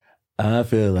I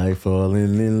feel like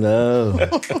falling in love.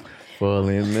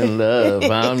 Falling in love.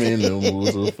 I'm in the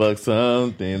mood to fuck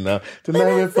something now.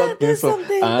 Tonight we're fucking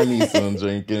something. I need some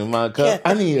drink in my cup.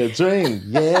 I need a drink.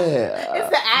 Yeah.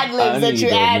 It's the ad-libs that you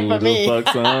add for me. To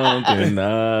fuck something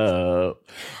now.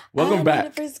 Welcome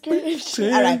back. All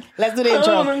right, let's do the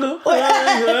intro.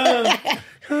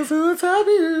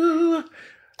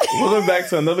 Welcome back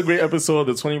to another great episode of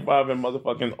the 25 and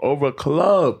motherfucking Over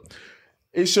Club.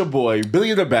 It's your boy,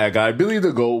 Billy the Bad Guy, Billy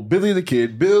the Goat, Billy the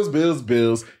Kid, Bills, Bills,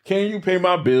 Bills. Can you pay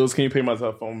my bills? Can you pay my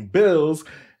telephone bills?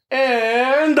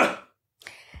 And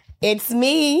it's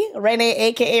me, Renee,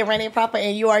 a.k.a. Renee Proper,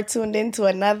 and you are tuned in to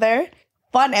another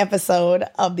fun episode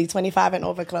of the 25 and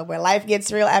Over Club, where life gets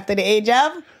real after the age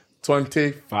of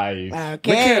 25.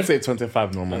 Okay. We can't say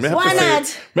 25 no more. Why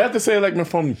not? We have to say like we're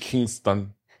from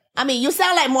Kingston. I mean, you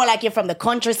sound like more like you're from the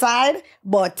countryside,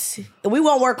 but we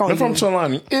won't work on We're you. from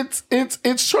Trelawney. It's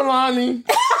Trelawney.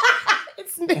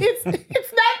 It's not the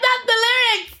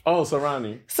lyrics. Oh,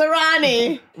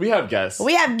 Sarani. We have guests.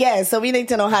 We have guests, so we need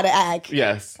to know how to act.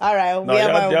 Yes. All right. No,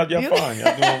 y'all fine. Y'all doing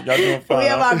fine. We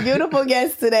have our beautiful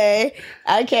guest today.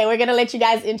 Okay, we're going to let you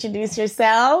guys introduce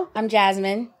yourself. I'm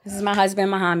Jasmine. This is my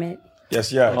husband, Muhammad.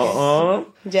 Yes. Jess.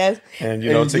 And,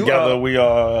 And together we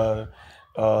are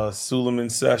Suleiman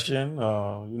Session.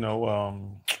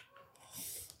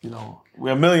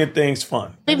 We're a million things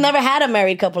fun. We've never had a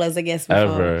married couple as a guest before.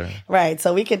 Ever. Right,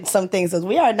 so we could, some things,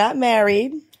 we are not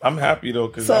married. I'm happy, though,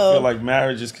 because I feel like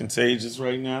marriage is contagious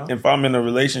right now. If I'm in a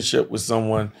relationship with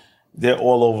someone, they're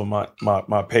all over my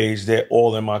page. They're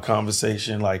all in my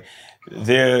conversation. Like,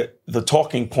 they're the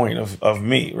talking point of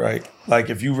me, right? Like,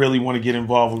 if you really want to get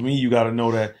involved with me, you got to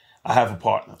know that I have a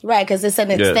partner. Right, because it's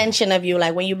an extension of you.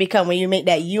 Like when you make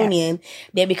that union,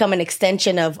 they become an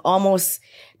extension of almost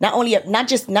not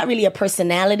really a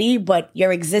personality, but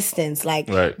your existence. Like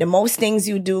the most things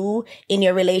you do in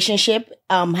your relationship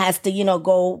has to, not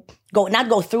go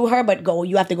through her, but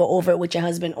you have to go over it with your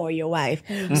husband or your wife.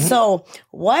 Mm-hmm. So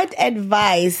what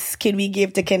advice can we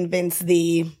give to convince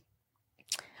the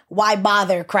why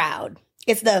bother crowd?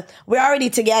 It's we're already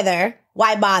together.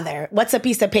 Why bother? What's a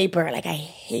piece of paper? Like, I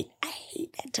hate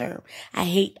that term. I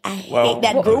hate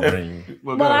that group.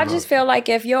 I just feel like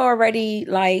if you're already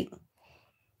like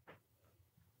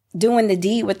doing the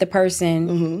deed with the person,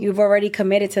 mm-hmm. you've already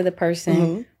committed to the person.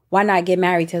 Mm-hmm. Why not get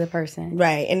married to the person?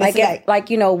 Right. And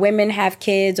women have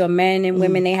kids, or men and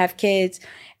women, they have kids.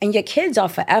 And your kids are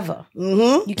forever.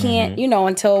 Mm-hmm. You can't,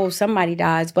 until somebody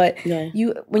dies. But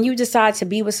when you decide to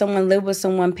be with someone, live with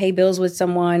someone, pay bills with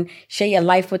someone, share your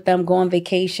life with them, go on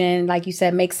vacation, like you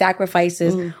said, make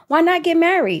sacrifices, why not get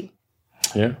married?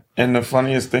 Yeah. And the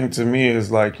funniest thing to me is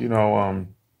like, people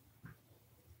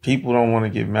don't want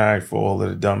to get married for all of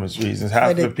the dumbest reasons.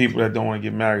 Half of the people that don't want to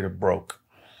get married are broke.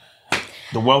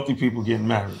 The wealthy people getting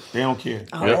married. They don't care.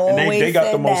 And they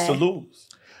got the most to lose.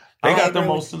 They got the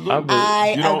most to lose. I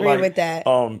agree with that.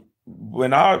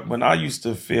 When I used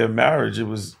to fear marriage, it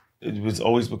was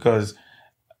always because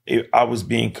I was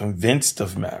being convinced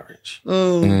of marriage,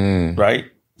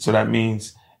 right? So that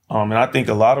means, and I think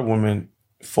a lot of women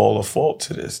fall a fault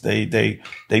to this. They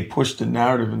push the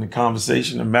narrative and the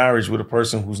conversation of marriage with a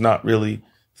person who's not really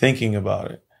thinking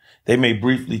about it. They may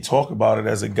briefly talk about it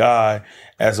as a guy,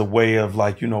 as a way of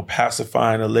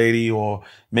pacifying a lady or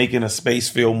making a space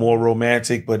feel more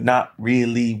romantic, but not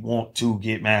really want to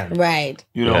get married. Right.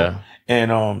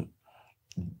 And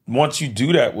once you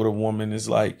do that with a woman, it's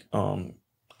like, I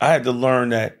had to learn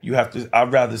that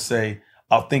I'd rather say,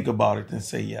 I'll think about it than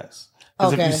say yes.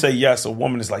 Because if you say yes, a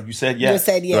woman is like, you said yes. You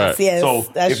said yes, right. yes. So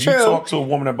that's if true. you talk to a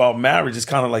woman about marriage, it's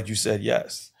kind of like you said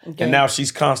yes. Okay. And now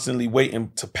she's constantly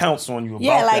waiting to pounce on you about that.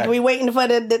 Yeah, like we waiting for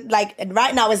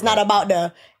right now it's not about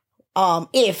the now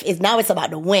it's about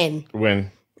the when.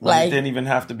 When. Like, it didn't even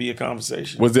have to be a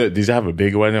conversation. Did you have a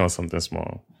big wedding or something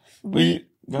small? We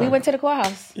went to the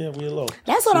courthouse. Yeah, we eloped.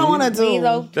 That's what I want to do. We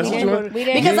eloped. That's what you want?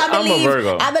 Because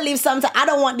I'm I believe sometimes I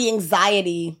don't want the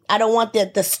anxiety. I don't want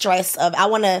the stress of. I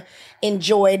want to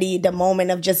enjoy the moment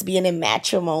of just being in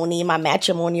matrimony, my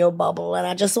matrimonial bubble, and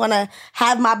I just want to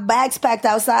have my bags packed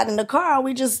outside in the car. And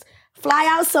we just fly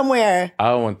out somewhere.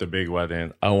 I want the big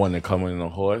wedding. I want to come in a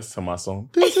horse to my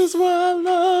song. This is why I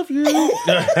love you. And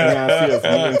I see us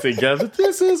moving together.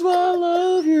 This is why I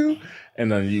love you.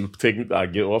 And then I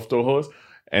get off the horse.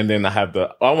 And then I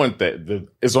want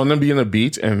it's going to be in the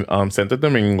beach in Santo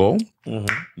Domingo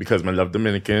because I love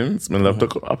Dominicans. I'll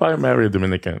probably marry a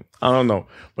Dominican. I don't know.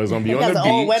 But it's going to be on the beach. That's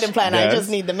an old wedding plan. Yes. I just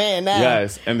need the man now.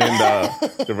 Yes. And then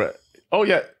oh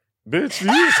yeah, bitch,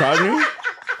 you tried me.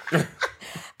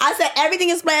 I said everything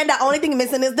is planned. The only thing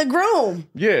missing is the groom.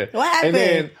 Yeah. What happened? And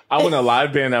then I want a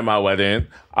live band at my wedding.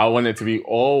 I want it to be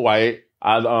all white.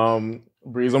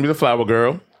 Bree's gonna be the flower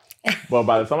girl. But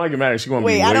by the time I get married, she's gonna be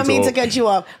way I don't mean too to cut you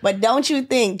off, but don't you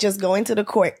think just going to the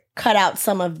court cut out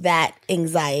some of that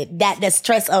anxiety, that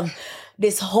stress of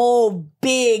this whole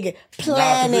big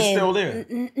planning? It's still there.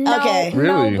 Okay.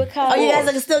 Really? No, because You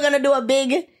guys are still gonna do a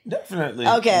big Definitely.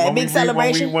 Okay, When big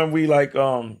celebration? When we like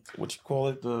what you call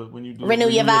it, when you do Renew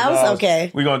your vows? Okay.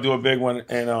 We're gonna do a big one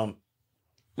and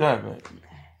yeah, man.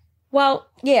 well,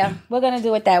 yeah, we're gonna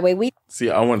do it that way. See,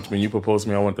 when you propose to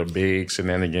me, I want the big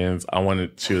shenanigans. I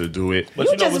wanted you to do it. But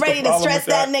You know just what's the ready to problem stress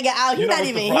with that nigga out. He's You know not what's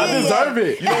even the here problem? I deserve yet.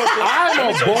 it. You know what the-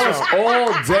 I'm a boss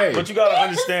all day. But you gotta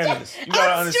understand this. You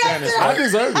gotta understand this. I Right?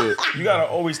 deserve it. You gotta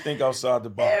always think outside the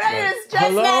box. Ready Right? to stress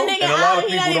Hello? that nigga And a lot out. of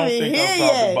He people not don't even think here outside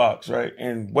the yet. box, right?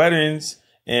 And weddings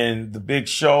and the big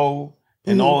show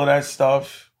and all of that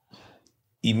stuff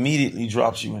immediately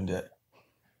drops you in debt.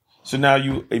 So now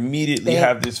you immediately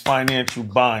have this financial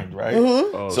bind, right?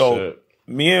 Oh, So shit.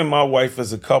 me and my wife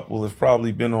as a couple have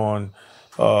probably been on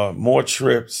more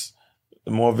trips,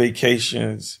 more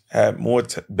vacations, had more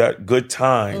good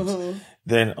times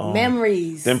than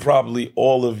Memories. than probably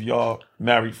all of y'all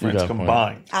married friends got a point.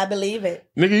 combined. I believe it.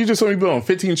 Nigga, you just told me been on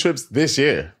 15 trips this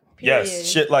year. Yes, Period.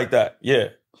 shit like that. Yeah,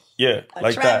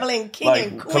 like traveling that. king like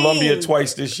and queen. Colombia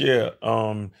twice this year.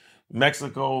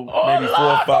 Mexico maybe 4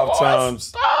 or 5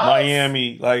 times.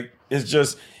 Miami. Like it's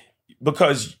just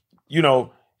because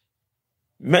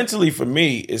mentally for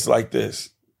me, it's like this.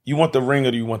 You want the ring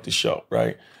or do you want the show,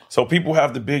 right? So people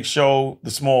have the big show,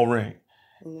 the small ring,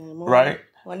 right?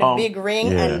 On the big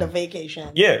ring yeah. and the vacation.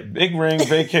 Yeah, big ring,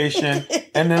 vacation.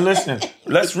 And then listen,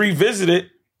 let's revisit it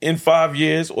in 5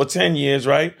 years or 10 years,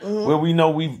 right? Where we know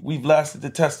we've lasted the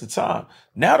test of time.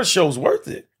 Now the show's worth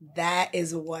it. That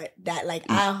is what I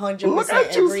 100% Look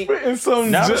at you agree. spitting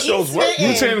some. Now the show's worth You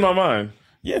it. changed my mind.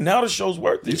 Yeah, now the show's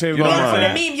worth it. You changed know my what I'm mind.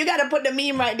 The saying? meme, you gotta put the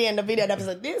meme right there in the video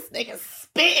episode. This nigga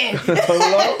spitting.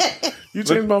 Hello? You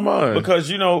changed my mind. Because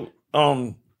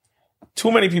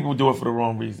too many people do it for the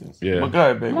wrong reasons. Yeah. But go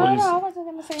ahead, babe. No, I wasn't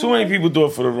gonna say Too many people do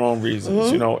it for the wrong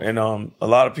reasons, and a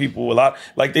lot of people,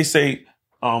 like they say,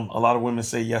 a lot of women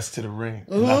say yes to the ring,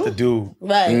 not the dude.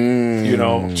 Right. You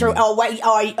know, True.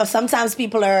 Or sometimes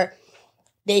people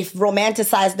they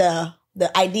romanticize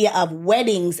the idea of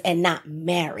weddings and not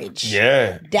marriage.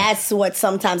 yeah. That's what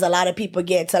sometimes a lot of people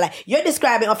get to you're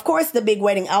describing, of course, the big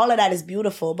wedding, all of that is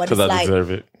beautiful, but it's Because I like,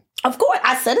 deserve it. of course,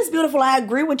 I said it's beautiful. I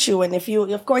agree with you. And if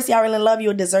of course, y'all really love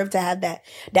you, deserve to have that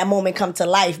moment come to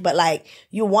life. But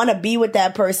you want to be with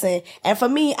that person. And for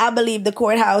me, I believe the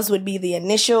courthouse would be the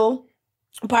initial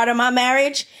part of my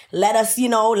marriage. Let us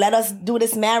do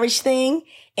this marriage thing.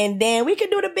 And then we can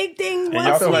do the big thing. And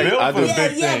y'all can like build I for the just-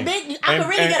 big yeah, thing. big. I can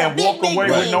really get a and big, walk big away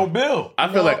ring. with no bill. I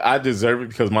feel like I deserve it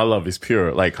because my love is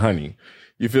pure, like honey.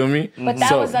 You feel me? But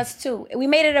that was us too. We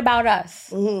made it about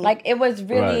us. Like it was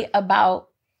really Right. about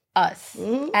us.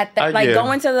 At that, Yeah.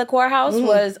 going to the courthouse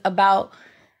was about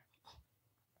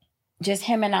just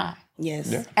him and I. Yes.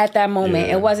 Yeah. At that moment,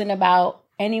 Yeah. it wasn't about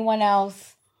anyone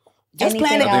else. Just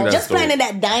anything planning, else. just planning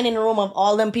that dining room of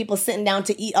all them people sitting down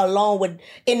to eat alone with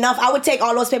enough. I would take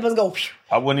all those papers and go. Phew.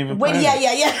 I wouldn't even When, plan yeah.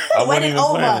 I wouldn't When it's even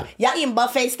plan over, it. y'all eating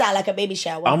buffet style like a baby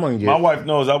shower. I'm gonna get. My wife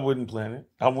knows I wouldn't plan it.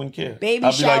 I wouldn't care. Baby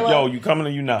I'd be like, shower. yo, you coming or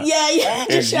you not? yeah. And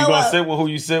Just you show gonna up. sit with who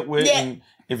you sit with, Yeah. and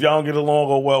if y'all don't get along,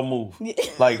 go well move.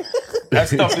 Like that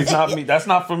stuff is not me. That's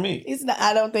not for me. It's not.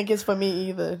 I don't think it's for me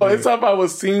either. It's talk about a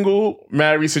single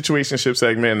married situationship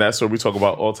segment, and that's where we talk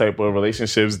about all type of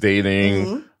relationships,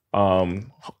 dating,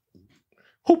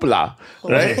 hoopla,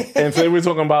 right? And today we're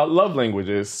talking about love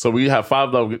languages. So we have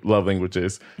 5 love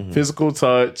languages: physical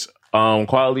touch,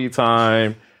 quality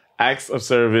time, acts of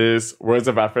service, words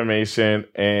of affirmation,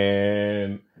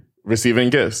 and receiving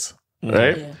gifts.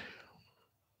 Right? Yeah.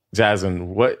 Jasmine,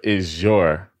 what is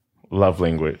your love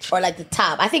language? Or the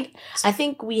top. I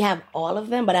think we have all of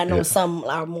them, but I know some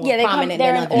are more Yeah, prominent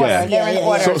they're than in others. order. Yeah. They're in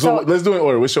order. So let's do it in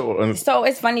order. What's your So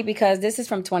it's funny because this is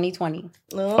from 2020.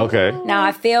 okay? Now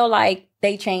I feel like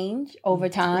they change over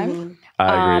time.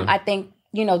 I agree. I think,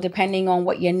 depending on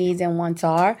what your needs and wants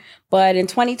are. But in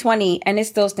 2020, and it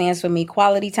still stands for me,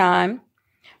 quality time,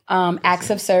 acts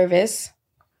of service,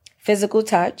 physical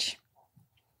touch,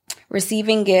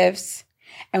 receiving gifts,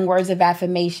 and words of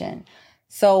affirmation.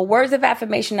 So words of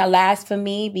affirmation are last for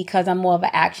me because I'm more of an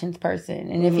actions person.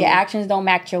 And if your actions don't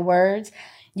match your words,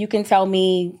 you can tell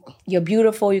me you're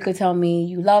beautiful. You could tell me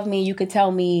you love me. You could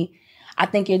tell me I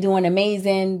think you're doing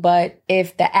amazing. But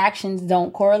if the actions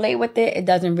don't correlate with it, it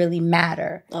doesn't really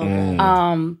matter.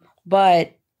 Okay.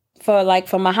 But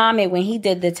for Muhammad, when he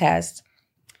did the test,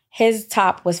 his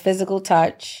top was physical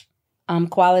touch,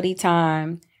 quality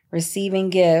time, receiving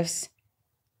gifts,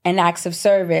 and acts of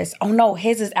service. Oh no,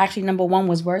 his is actually number 1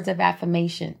 was words of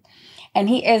affirmation. And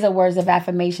he is a words of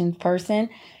affirmation person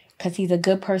because he's a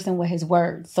good person with his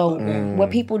words. So what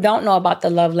people don't know about the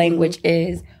love language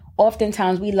is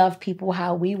oftentimes we love people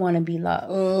how we want to be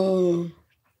loved.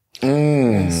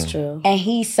 That's true. And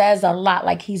he says a lot.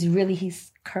 Like he's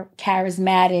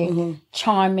charismatic,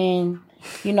 charming.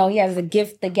 You know, he has a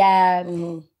gift to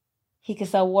gab. He can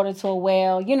sell water to a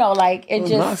whale. You know, like it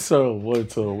just not sell water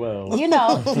to a whale. You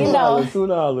know.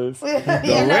 $2. The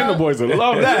random boys would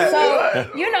love that.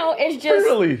 So you know, it's just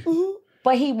really.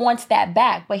 But he wants that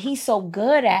back. But he's so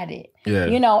good at it. Yeah.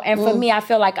 You know, and for me, I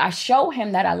feel like I show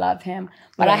him that I love him,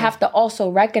 but I have to also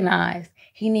recognize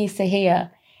he needs to hear,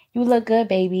 you look good,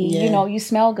 baby. You know, you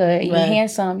smell good. You're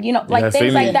handsome. You know, like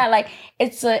things like that. Like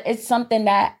it's something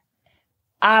that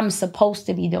I'm supposed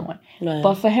to be doing. Right.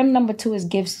 But for him, number 2 is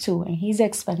gifts too, and he's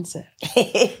expensive.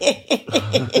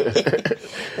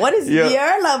 What is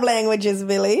your love languages,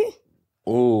 Billy?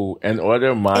 Ooh, mine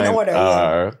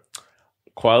are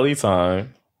quality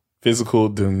time, physical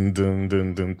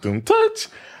touch,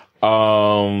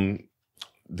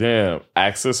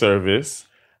 acts of service.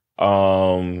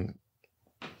 I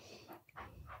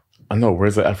know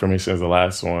words of affirmation is the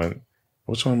last one.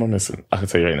 Which one am I missing? I can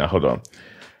tell you right now. Hold on.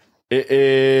 It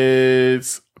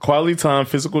is quality time,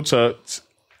 physical touch,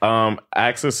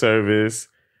 acts of service,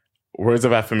 words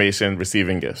of affirmation,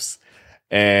 receiving gifts.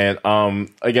 And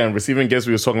again, receiving gifts,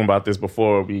 we were talking about this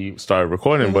before we started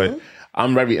recording, but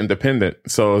I'm very independent.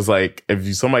 So it's like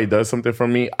if somebody does something for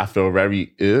me, I feel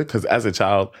very ill because as a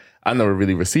child, I never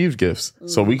really received gifts.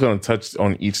 So we're going to touch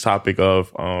on each topic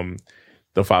of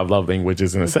the 5 love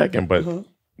languages in a second, but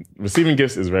receiving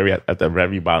gifts is very at the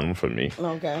very bottom for me.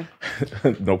 Okay.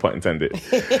 No pun intended.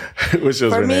 Which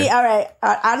is for me, all right.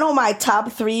 I know my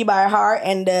top 3 by heart,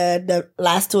 and the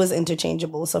last 2 is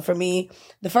interchangeable. So for me,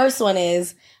 the first one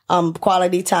is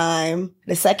quality time.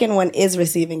 The second one is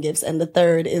receiving gifts, and the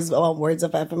third is words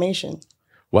of affirmation.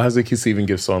 Why is the receiving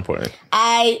gifts so important?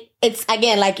 It's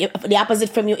again, like the opposite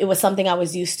from you. It was something I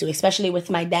was used to, especially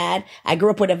with my dad. I grew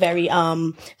up with a very,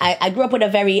 interactive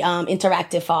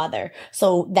father.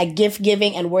 So that gift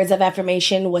giving and words of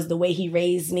affirmation was the way he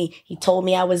raised me. He told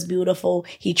me I was beautiful.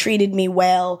 He treated me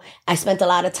well. I spent a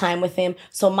lot of time with him.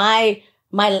 So I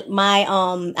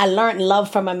learned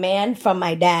love from a man from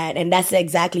my dad. And that's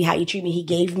exactly how he treated me. He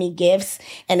gave me gifts,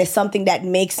 and it's something that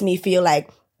makes me feel like,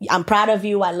 I'm proud of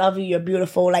you. I love you. You're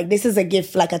beautiful. Like this is a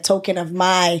gift, like a token of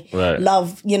my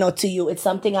love, to you. It's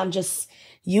something I'm just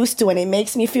used to, and it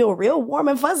makes me feel real warm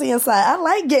and fuzzy inside. I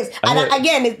like gifts.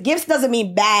 And gifts doesn't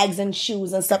mean bags and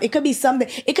shoes and stuff. It could be something.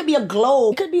 It could be a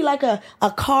globe. It could be like a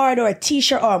card or a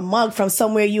t-shirt or a mug from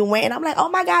somewhere you went. And I'm like, oh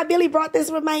my God, Billy brought this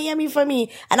from Miami for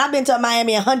me. And I've been to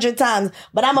Miami 100 times,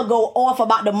 but I'm going to go off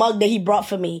about the mug that he brought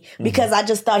for me because I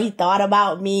just thought he thought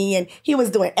about me, and he was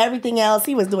doing everything else.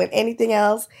 He was doing anything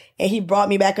else. And he brought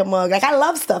me back a mug. Like, I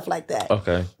love stuff like that.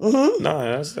 Okay.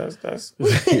 No, that's.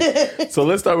 So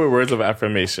let's start with words of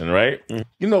affirmation, right?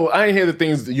 You know, I ain't hear the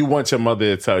things that you want your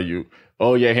mother to tell you.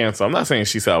 Oh, you're handsome. I'm not saying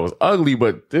she said I was ugly,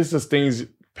 but this is things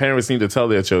parents need to tell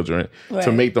their children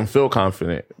to make them feel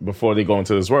confident before they go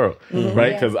into this world,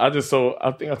 right? Because I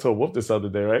think I told Wolf this other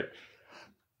day, right?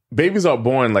 Babies are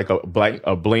born like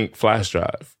a blank flash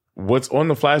drive. What's on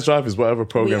the flash drive is whatever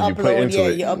program you put into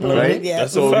it. You upload right? it, yeah.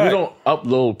 So if you don't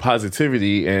upload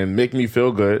positivity and make me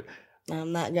feel good,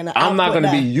 I'm not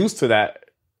gonna be used to that,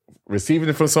 receiving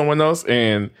it from someone else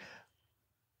and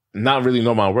not really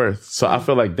know my worth. So I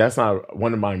feel like that's not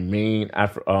one of my main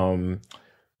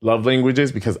love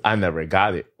languages because I never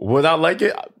got it. Would I like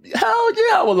it? Hell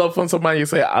yeah, I would love when somebody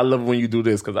say, I love when you do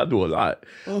this, because I do a lot.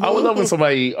 I would love when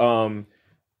somebody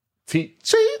treat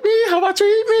me how I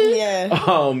treat me.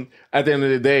 Yeah. At the end of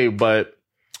the day, but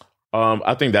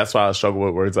I think that's why I struggle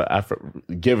with words of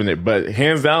giving it. But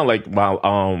hands down, like my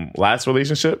last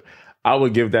relationship, I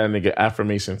would give that nigga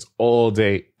affirmations all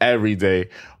day, every day.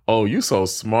 Oh, you so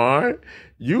smart.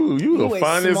 You the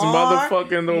finest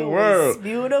motherfucker in the world.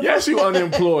 Beautiful. Yes, you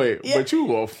unemployed, but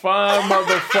you a fine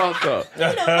motherfucker. You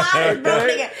the finest broke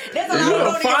nigga. There's a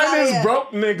lot of finest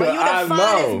broke nigga but you the I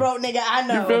finest know. broke nigga I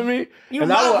know. You feel me? You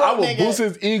and I would boost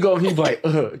his ego, and he'd be like,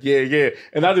 yeah.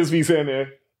 And I just be sitting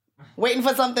there waiting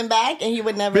for something back, and he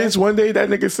would never. Bitch, one day that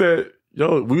nigga said,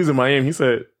 yo, we was in Miami. He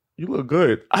said, you look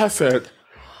good. I said,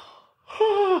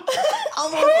 almost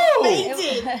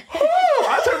fainted.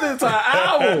 I turned it into an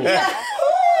owl.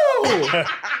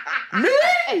 Me?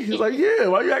 He's like, yeah,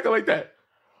 why you acting like that?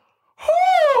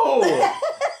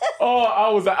 I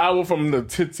was an owl from the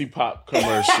Tootsie Pop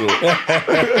commercial.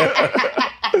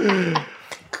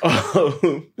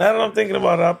 Now that I'm thinking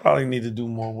about it, I probably need to do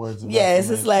more words. Yes,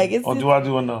 it's like it's. Or do I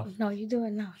do enough? No, you do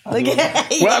enough. What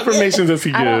affirmations does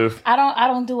he give? I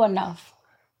don't do enough.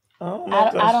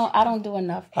 I don't do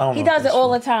enough. He does it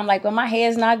all the time. Like when my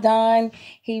hair's not done,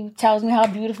 he tells me how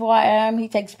beautiful I am. He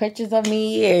takes pictures of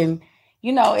me, and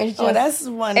it's just that's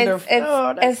wonderful.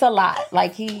 It's a lot.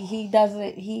 Like he does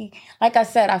it. He, like I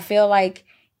said, I feel like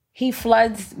he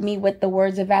floods me with the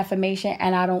words of affirmation,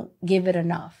 and I don't give it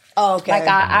enough. Oh, okay. Like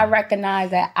I recognize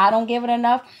that I don't give it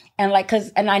enough, and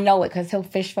I know it because he'll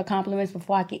fish for compliments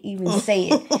before I can even say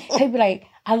it. He'll be like,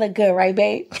 "I look good, right,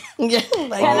 babe?" Yeah,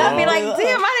 and I'll be like,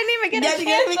 "Damn, I didn't even get a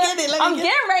chance. I'm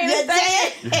getting ready to say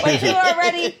it, but you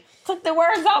already took the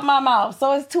words out my mouth."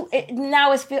 So it's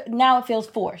now it feels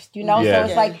forced, So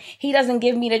it's like he doesn't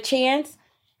give me the chance,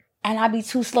 and I be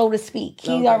too slow to speak.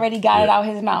 He already got it out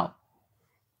his mouth.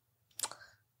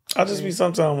 I just be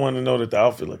sometimes wanting to know that the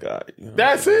outfit look all right.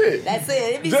 That's it. That's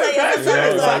it. It be That's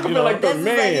it. So I can feel like the that's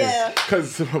man. Because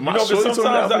sometimes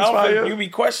the outfit, you be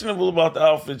questionable about the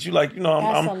outfit. You like,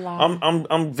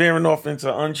 I'm veering off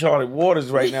into uncharted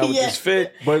waters right now with this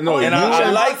fit. But no, and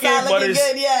I like it, but it's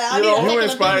you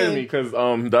inspired me because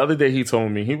the other day he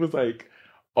told me, he was like,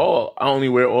 "Oh, I only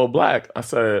wear all black." I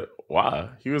said, "Why?"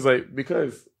 He was like,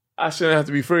 "Because I shouldn't have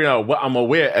to be figuring out what I'm gonna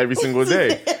wear every single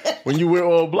day." When you wear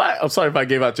all black, I'm sorry if I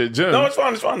gave out your gem. No, it's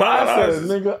fine. But I said,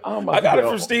 nigga, I got it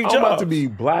from Steve Jobs. I'm about to be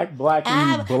black.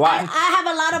 I have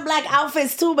a lot of black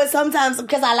outfits too, but sometimes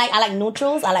because I like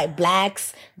neutrals, I like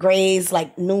blacks, grays,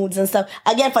 like nudes and stuff.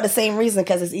 Again, for the same reason,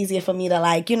 because it's easier for me to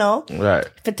right.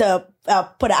 To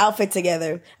put an outfit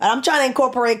together. And I'm trying to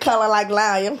incorporate color like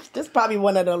Lion. This is probably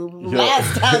one of the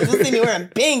last times you see me wearing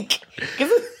pink.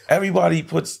 Everybody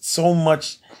puts so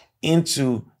much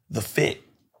into the fit.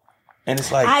 And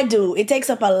it's like I do. It takes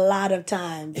up a lot of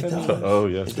time for me. Oh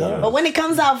yes, but when it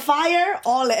comes out fire,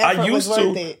 all the effort was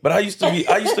worth it. But I used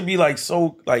to be like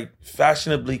so like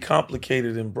fashionably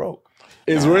complicated and broke.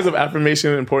 Is words of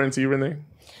affirmation important to you, Renee?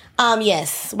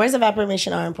 Yes, words of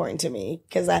affirmation are important to me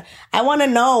because I want to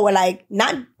know, like,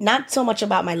 not so much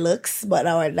about my looks, but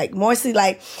like mostly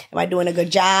like, am I doing a good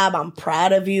job? I'm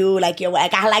proud of you. Like,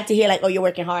 I like to hear like, oh, you're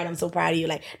working hard. I'm so proud of you.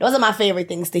 Like, those are my favorite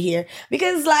things to hear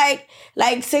because like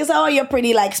since you're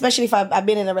pretty, like, especially if I've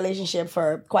been in a relationship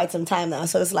for quite some time now,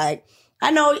 so it's like. I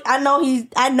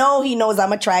know he knows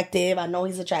I'm attractive. I know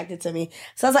he's attracted to me.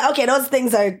 So I was like, okay, those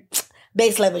things are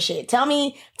base level shit. Tell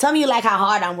me you like how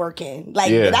hard I'm working.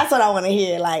 Like, that's what I want to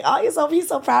hear. Like, oh, he's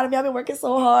so proud of me. I've been working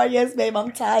so hard. Yes, babe,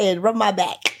 I'm tired. Rub my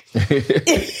back.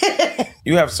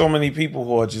 You have so many people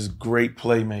who are just great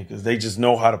playmakers. They just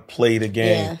know how to play the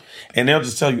game. Yeah. And they'll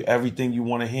just tell you everything you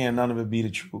want to hear and none of it be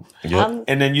the truth. Yep.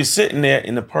 And then you're sitting there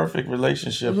in the perfect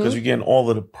relationship because you're getting all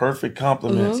of the perfect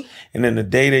compliments. And then the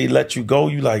day they let you go,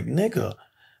 you like, nigga,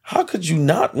 how could you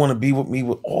not want to be with me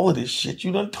with all of this shit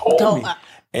you done told me?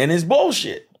 And it's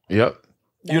bullshit. Yep.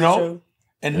 That's true.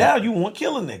 And now you want to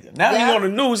kill a nigga. Now he on the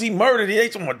news, he murdered. He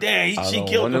ate someone. Damn, she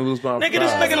killed him. Nigga,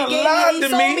 this nigga done lied to me. He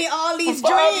sold me all these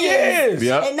dreams. Years.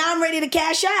 Yep. And now I'm ready to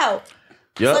cash out.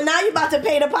 Yep. So now you about to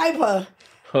pay the piper.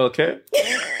 Okay.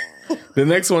 The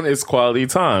next one is quality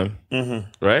time.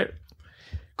 Right?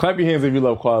 Clap your hands if you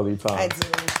love quality time. I do.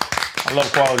 I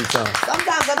love quality time.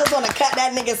 Sometimes I just want to cut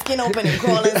that nigga's skin open and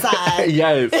crawl inside.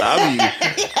 Yes, I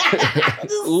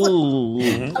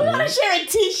want to share a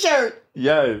t-shirt.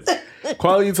 Yes.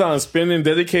 Quality time, spending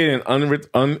dedicated and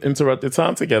uninterrupted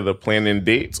time together, planning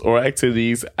dates or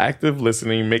activities, active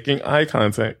listening, making eye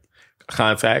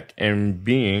contact, and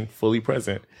being fully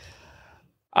present.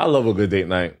 I love a good date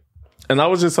night. And I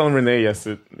was just telling Renee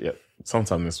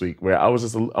sometime this week, where I'm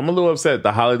a little upset.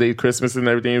 The holiday, Christmas and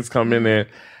everything is coming in.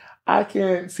 I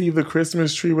can't see the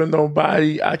Christmas tree with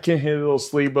nobody. I can't hear those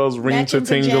sleigh bells ring to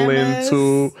tingling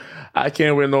too. I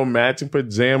can't wear no matching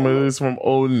pajamas from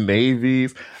Old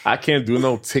Navy's. I can't do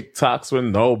no TikToks with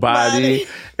nobody.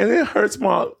 And it hurts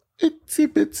my itsy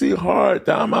bitsy heart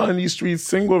that I'm out in these streets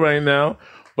single right now.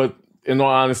 But in all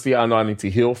honesty, I know I need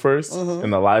to heal first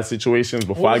in a lot of situations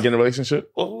before I get in a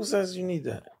relationship. Well, who says you need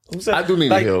that? I do need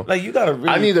to heal. Like you gotta really.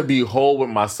 I need to be whole with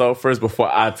myself first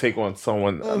before I take on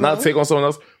someone. Not take on someone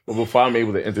else, but before I'm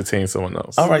able to entertain someone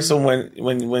else. All right. So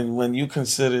when you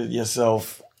consider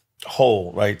yourself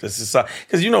whole, right? The society,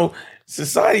 because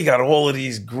society got all of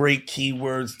these great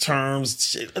keywords, terms,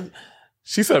 shit.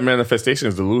 She said manifestation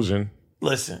is delusion.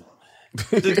 Listen.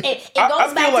 It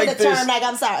goes back to the term, like,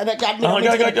 I'm sorry.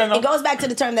 It goes back to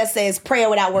the term that says prayer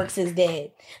without works is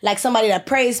dead. Like somebody that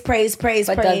prays, does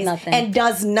nothing. and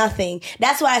does nothing.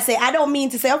 That's why I say, I don't mean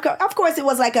to say, of course it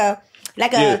was like a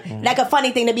a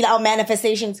funny thing to be like, oh,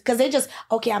 manifestations, because they just,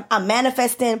 okay, I'm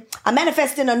manifesting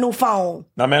a new phone.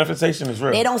 Now manifestation is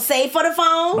real. They don't save for the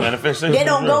phone. Manifestation. They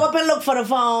don't go up and look for the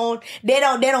phone. They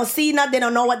don't see nothing. They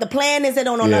don't know what the plan is. They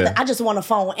don't know nothing. I just want a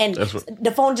phone, and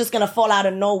the phone's just gonna fall out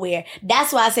of nowhere.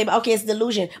 That's why I say, okay, it's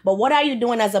delusion. But what are you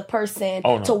doing as a person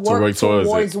to work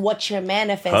towards what you're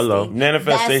manifesting? Hello,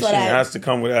 manifestation has to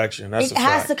come with action. It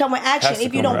has to come with action.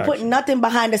 If you don't put nothing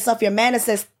behind the stuff you're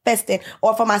manifesting,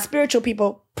 or for my spiritual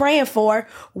people praying for,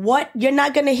 what you're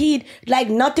not gonna heed. Like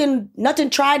nothing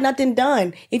tried, nothing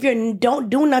done. If you don't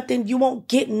do nothing, you won't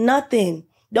get nothing.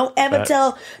 Don't ever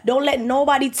don't let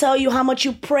nobody tell you how much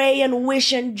you pray and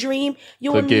wish and dream.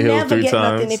 You will never get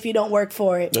nothing if you don't work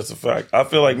for it. That's a fact. I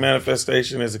feel like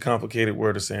manifestation is a complicated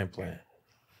word of saying plan.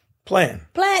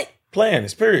 Plan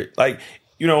is period. Like,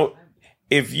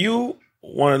 if you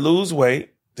want to lose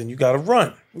weight, then you got to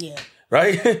run. Yeah.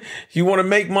 Right? You want to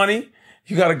make money,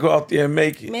 you got to go out there and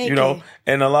make it,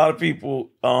 And a lot of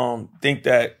people think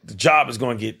that the job is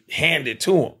going to get handed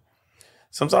to them.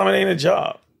 Sometimes it ain't a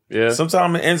job. Yeah.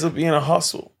 Sometimes it ends up being a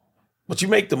hustle. But you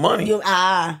make the money.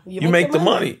 You make the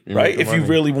money, right? If you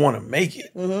really want to make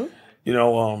it.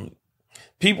 Mm-hmm.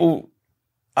 People,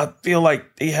 I feel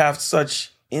like they have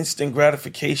such instant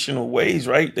gratificational ways,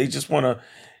 right? They just want to,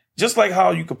 just like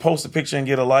how you could post a picture and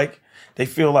get a like, they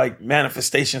feel like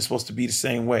manifestation is supposed to be the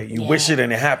same way. You wish it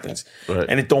and it happens. Right.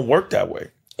 And it don't work that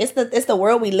way. It's the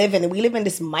world we live in. We live in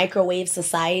this microwave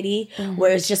society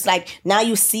where it's just like, now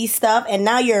you see stuff and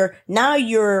now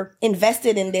you're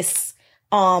invested in this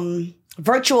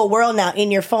virtual world now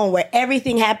in your phone where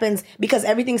everything happens because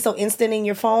everything's so instant in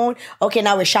your phone. Okay,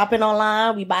 now we're shopping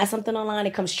online. We buy something online.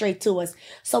 It comes straight to us.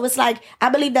 So it's like, I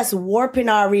believe that's warping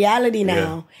our reality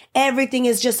now. Yeah. Everything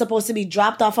is just supposed to be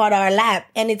dropped off on our lap.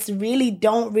 And it's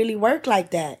don't really work like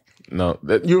that. No,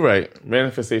 you're right.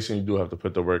 Manifestation, you do have to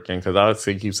put the work in, because I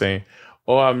would keep saying,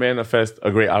 I manifest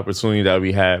a great opportunity that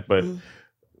we had, but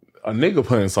a nigga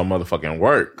put in some motherfucking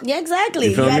work. Yeah,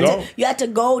 exactly. You had to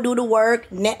go do the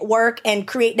work, network, and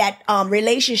create that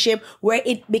relationship where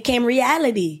it became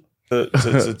reality. To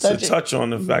touch on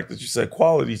the fact that you said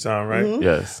quality time, right? Mm-hmm.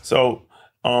 Yes. So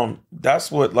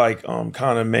that's what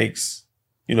kind of makes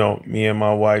me and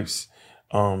my wife's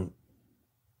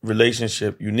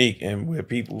relationship unique, and where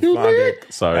people find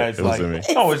it. Sorry, it was me.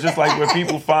 No, it's just like where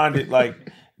people find it like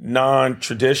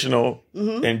non-traditional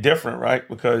and different, right?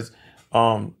 Because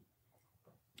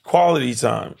quality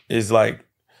time is like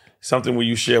something where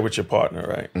you share with your partner,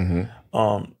 right?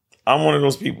 Mm-hmm. I'm one of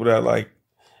those people that, like,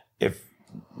 if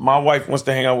my wife wants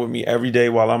to hang out with me every day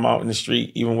while I'm out in the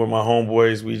street, even with my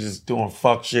homeboys, we just doing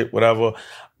fuck shit, whatever,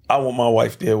 I want my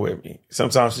wife there with me.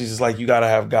 Sometimes she's just like, you gotta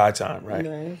have guy time, right?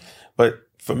 Okay. But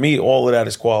for me, all of that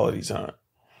is quality time.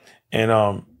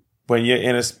 And when you're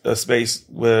in a space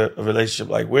with a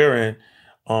relationship like we're in,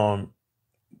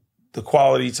 the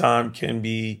quality time can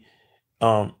be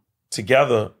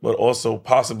together, but also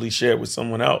possibly shared with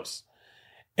someone else.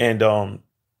 And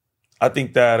I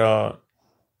think that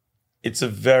it's a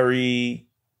very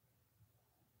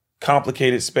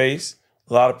complicated space.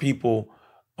 A lot of people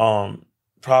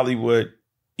probably would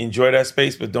enjoy that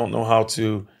space, but don't know how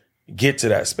to get to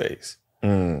that space.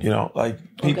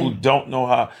 People don't know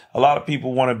how. A lot of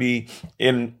people want to be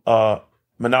in a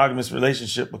monogamous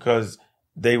relationship because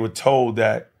they were told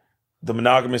that the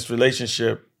monogamous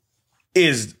relationship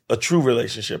is a true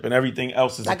relationship, and everything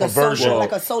else is like a perversion.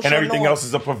 Like a social and everything norm. Else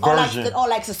is a perversion.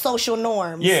 Like the social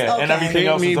norms. Yeah, okay. And everything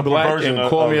else is a perversion. And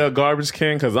call me a garbage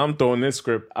can, because I'm throwing this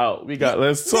script out.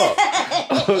 Let's talk.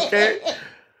 Okay?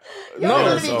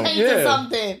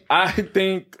 Something. I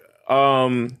think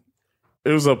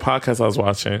it was a podcast I was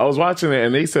watching. I was watching it,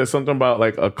 and they said something about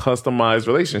like a customized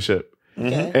relationship.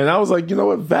 Okay. And I was like, you know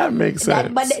what? That makes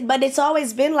sense. But it's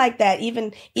always been like that.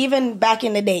 Even back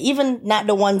in the day, even not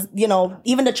the ones,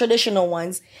 even the traditional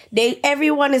ones,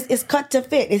 everyone is cut to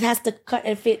fit. It has to cut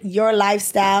and fit your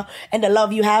lifestyle and the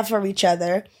love you have for each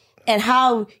other. And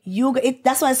how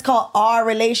that's why it's called our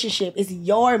relationship. It's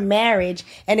your marriage,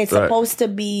 and it's supposed to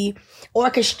be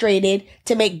orchestrated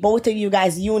to make both of you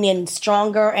guys' union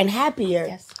stronger and happier.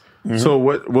 Yes. Mm-hmm. So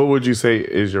what would you say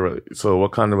is so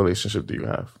what kind of relationship do you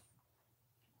have?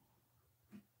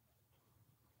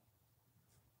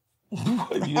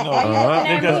 Because you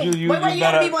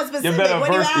gotta be more specific. You're better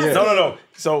versed. No.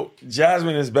 So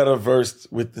Jasmine is better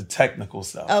versed with the technical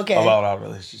stuff about our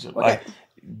relationship. Okay. Like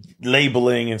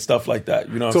labeling and stuff like that.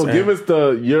 You know what I'm saying? So give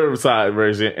us your side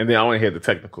version, and then I want to hear the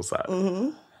technical side.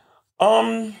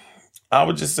 Mm-hmm. I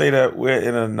would just say that we're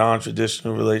in a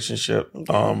non-traditional relationship.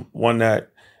 Okay. One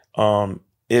that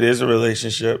it is a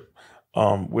relationship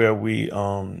where we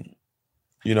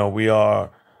we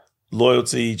are loyal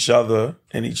to each other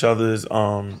and each other's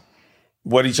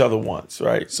what each other wants,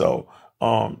 right? So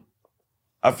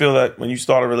I feel that when you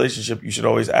start a relationship, you should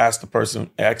always ask the person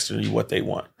actually what they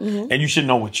want. And you should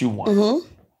know what you want.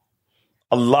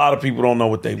 A lot of people don't know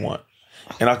what they want.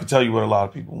 And I can tell you what a lot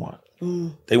of people want.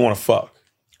 They want to fuck.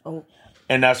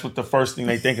 And that's what the first thing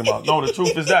they think about. No, the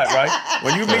truth is that, right?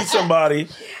 When you meet somebody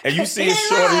and you see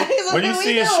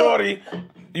a shorty,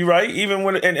 you right? Even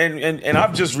when and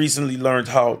I've just recently learned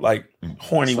how like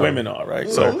horny women are, right?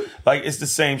 So like it's the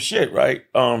same shit, right?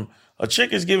 A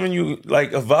chick is giving you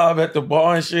like a vibe at the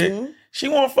bar and shit. She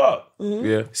want fuck.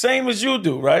 Yeah. Same as you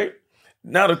do, right?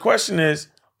 Now the question is,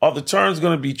 are the terms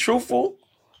going to be truthful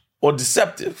or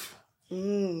deceptive?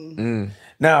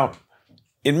 Now,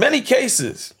 in many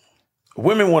cases,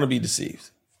 women want to be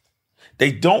deceived.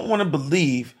 They don't want to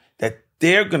believe that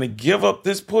they're going to give up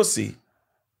this pussy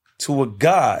to a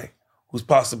guy who's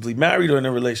possibly married or in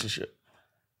a relationship.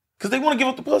 Because they want to give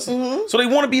up the pussy. So they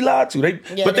want to be lied to.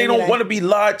 But they don't want to be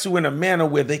lied to in a manner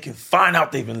where they can find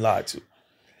out they've been lied to.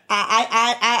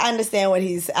 I understand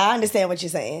I understand what you're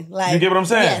saying. Like, you get what I'm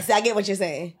saying? Yes, I get what you're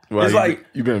saying. Well, it's like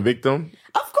you've been a victim?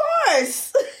 Of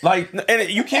course. Like, and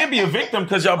you can't be a victim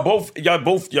because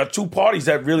y'all two parties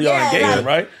that really are engaged, like,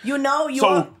 right? You know,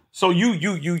 so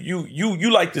you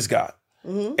like this guy,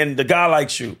 and the guy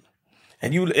likes you.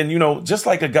 And you know, just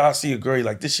like a guy see a girl, you're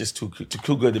like, this shit's too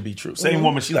good to be true. Same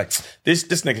woman, she like, this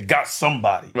nigga got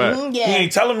somebody. Right. He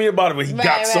ain't telling me about it, but he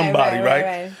got somebody,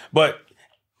 right? But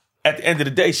at the end of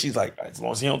the day, she's like, as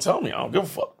long as he don't tell me, I don't give a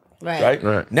fuck.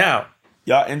 Right? Now,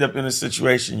 y'all end up in a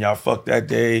situation, y'all fuck that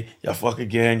day, y'all fuck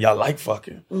again, y'all like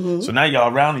fucking. So now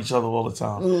y'all around each other all the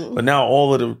time. But now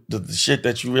all of the shit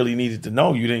that you really needed to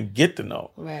know, you didn't get to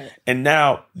know. Right. And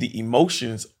now the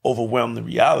emotions overwhelm the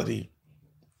reality.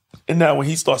 And now when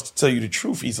he starts to tell you the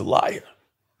truth, he's a liar.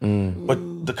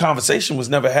 But the conversation was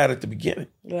never had at the beginning.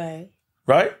 Right?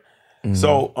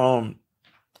 So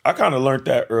I kind of learned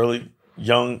that early,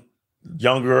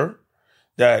 younger,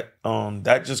 that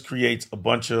that just creates a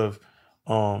bunch of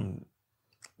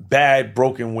bad,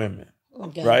 broken women.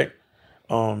 Right?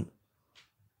 Because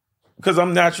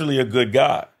I'm naturally a good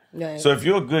guy. So if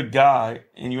you're a good guy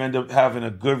and you end up having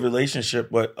a good relationship,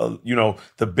 but you know,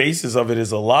 the basis of it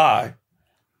is a lie,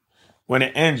 when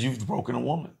it ends, you've broken a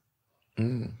woman.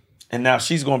 And now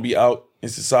she's going to be out in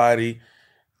society,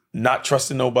 not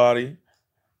trusting nobody,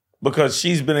 because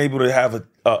she's been able to have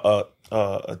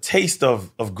a taste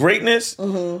of greatness,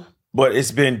 but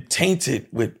it's been tainted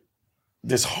with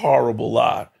this horrible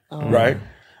lie, right?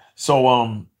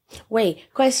 So,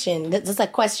 wait, question. Just a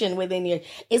question within your,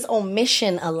 is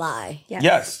omission a lie?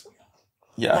 Yes.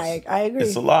 I agree.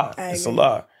 It's a lie. It's a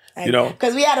lie. You know,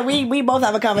 because we both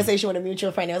have a conversation with a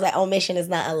mutual friend. It was like, omission is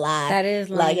not a lie. That is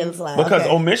like it's like because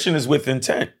omission is with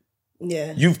intent.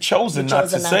 Yeah, you've chosen not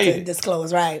to say it,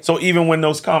 disclose, right? So even when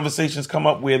those conversations come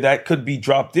up where that could be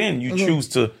dropped in, you choose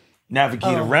to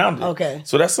navigate around it. Okay,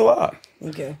 so that's a lie.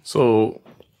 Okay, so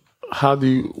what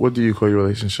do you call your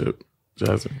relationship,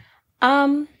 Jasmine?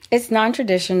 It's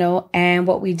non-traditional, and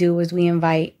what we do is we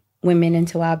invite women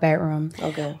into our bedroom.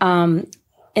 Okay.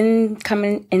 In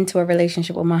coming into a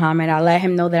relationship with Muhammad, I let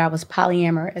him know that I was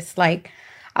polyamorous. Like,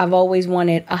 I've always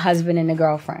wanted a husband and a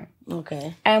girlfriend.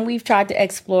 Okay. And we've tried to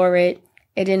explore it.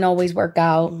 It didn't always work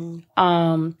out.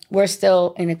 We're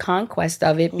still in the conquest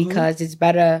of it because it's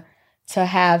better to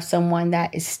have someone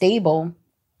that is stable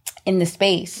in the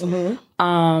space.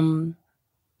 But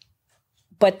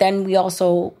then we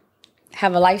also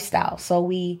have a lifestyle. So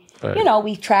we, you know,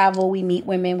 we travel, we meet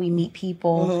women, we meet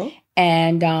people.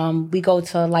 And we go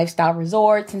to lifestyle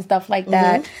resorts and stuff like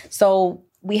that. So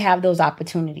we have those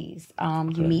opportunities.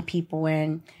 You meet people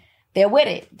and they're with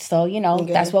it. So, you know,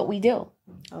 that's what we do.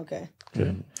 Okay.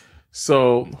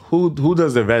 So who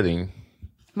does the vetting?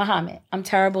 Muhammad. I'm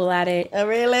terrible at it. Oh,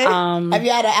 really? Have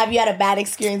you had a bad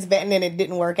experience vetting and it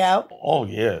didn't work out? Oh,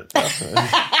 yeah.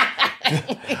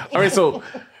 All right, so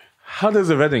how does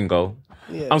the vetting go?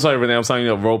 I'm sorry, Renee. I'm signing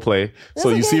up role play. So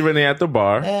you see Renee at the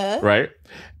bar, right?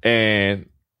 And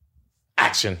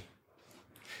action.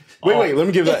 Wait. Let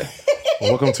me give that.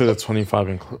 Welcome to the 25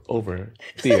 and over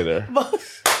theater.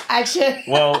 Action.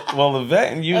 Well, the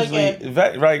vetting usually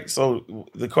right. So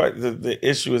the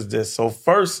issue is this. So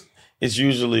first, it's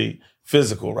usually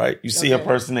physical, right? You see a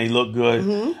person, they look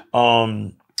good.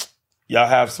 Y'all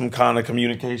have some kind of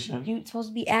communication. You're supposed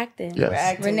to be acting. Yes. We're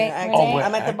acting. Renee.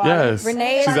 I'm at the bar. Yes.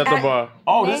 Renee, she's at the bar.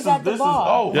 Oh, Renee's at the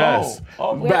bar. Yes.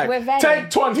 Back. We're vetting. Take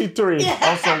 23.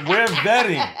 Oh, so we're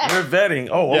vetting.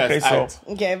 Oh, okay. Yes, so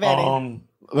Okay, vetting.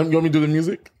 you want me to do the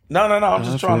music? No. I'm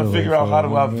just trying to figure out how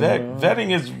do I vet.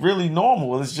 Vetting is really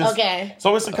normal. It's just okay.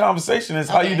 So it's a conversation. It's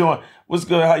how you doing? What's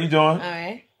good? How you doing? All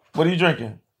right. What are you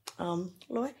drinking?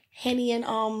 Lord, Henny and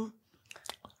acai.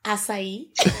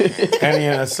 Henny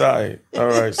and acai. All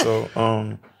right. So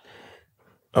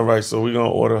we're gonna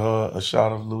order her a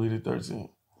shot of Louis XIII.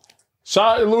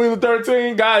 Shot Louis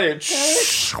XIII. Got it.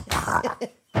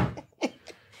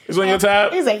 It's on your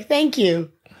tab. He's like, thank you.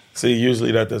 See,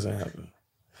 usually that doesn't happen.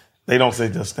 They don't say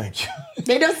just thank you.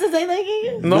 They don't say thank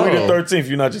you? No. Louis XIII,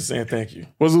 you're not just saying thank you.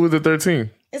 What's Louis XIII?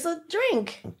 It's a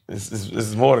drink.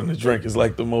 It's more than a drink. It's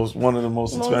like one of the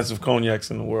most expensive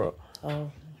cognacs in the world.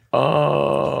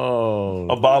 Oh.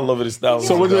 A bottle of it is $1,000.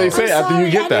 So what do they say after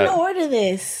you get that? I didn't order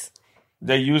this.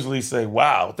 They usually say,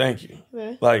 wow, thank you.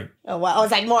 Like, oh, wow. Oh,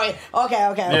 it's like more. Okay.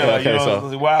 yeah, like,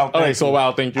 Okay, wow, thank you. So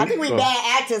wow, thank you. I think we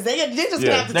bad actors. They just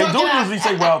have to They talk do about. usually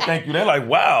say, wow, thank you. They're like,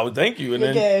 wow, thank you. And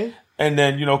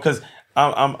then, because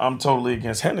I'm totally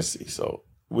against Hennessy. So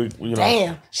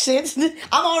Damn, shit.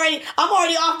 I'm already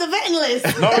off the vetting list.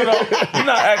 No, you're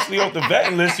not actually off the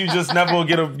vetting list. You just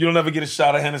you'll never get a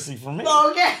shot of Hennessy from me.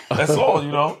 Okay. That's all,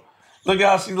 Look at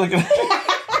how she's looking. He's like,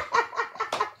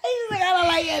 I don't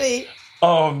like any.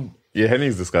 Yeah,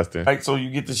 Henny's disgusting. Right, so you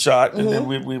get the shot, and then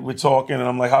we're talking, and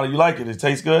I'm like, how do you like it? It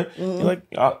tastes good? You're like,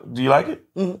 do you like it?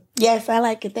 Yes, I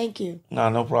like it. Thank you. Nah,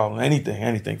 no problem.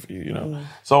 Anything for you,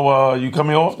 So you come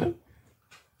here often?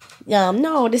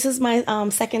 No, this is my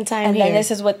second time And here. then this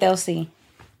is what they'll see.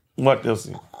 What they'll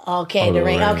see? Okay, the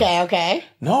ring. Okay.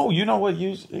 No, you know what?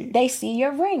 Usually They see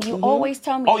your ring. You always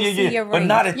tell me they see your ring. But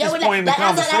not at this point in the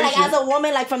conversation. As a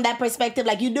woman, like from that perspective,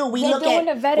 like you do, we look at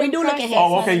hands.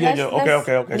 Oh, okay, yeah.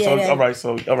 Okay. Yeah,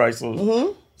 So, all right.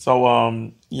 So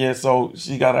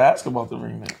she got to ask about the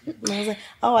ring now. I was like,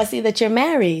 oh, I see that you're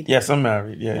married. Yes, I'm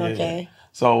married. Yeah. Okay.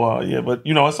 So, but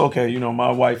it's okay.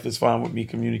 My wife is fine with me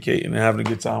communicating and having a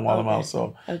good time while I'm out.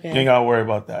 So you ain't got to worry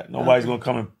about that. Nobody's going to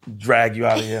come and drag you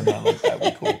out of here. Nothing like that.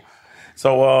 We cool.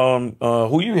 So,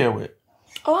 who you here with?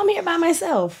 Oh, I'm here by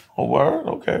myself. Oh, word?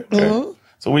 Okay.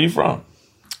 So where you from?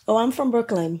 Oh, I'm from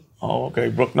Brooklyn. Oh, okay.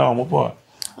 Brooklyn, what part?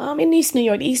 In East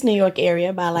New York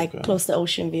area, by close to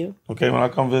Ocean View. Okay, when I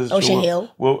come visit Ocean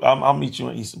Hill. I'll meet you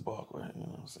in Eastern Parkway. You know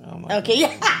what I'm saying? Okay, you're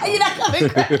not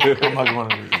coming. I'm not going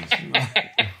to the East.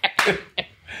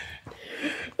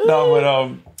 No, but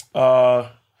I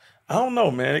don't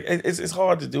know, man. It's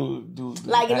hard to do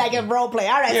like a role play.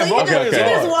 All right, yeah, so you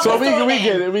just walk So us through we it.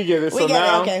 get it. We get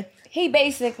now, it. Okay. He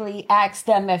basically asks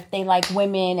them if they like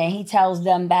women, and he tells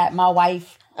them that my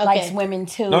wife likes women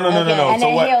too. No. And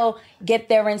then he'll get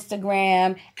their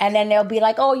Instagram, and then they'll be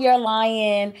like, "Oh, you're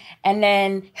lying," and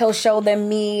then he'll show them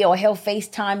me, or he'll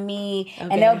FaceTime me,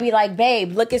 and they'll be like,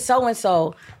 "Babe, look at so and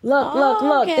so. Look.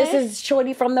 Okay. This is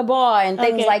Shorty from the bar," and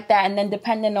things like that. And then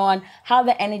depending on how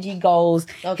the energy goes,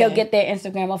 he'll get their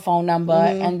Instagram or phone number,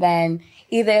 and then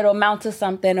either it'll amount to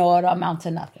something or it'll amount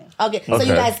to nothing. Okay, so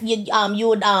you guys, you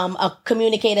would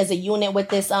communicate as a unit with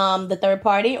this the third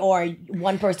party, or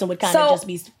one person would kind of just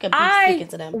be speaking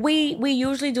to them. We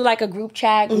usually do like a group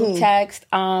chat, group text.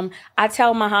 I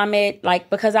tell Muhammad,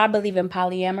 because I believe in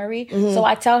polyamory, so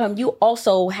I tell him you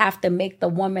also have to make the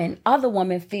other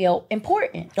woman feel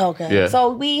important. Okay, yeah.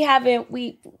 So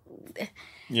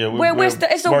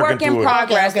it's a work in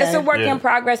progress. Okay. It's a work in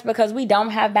progress because we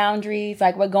don't have boundaries.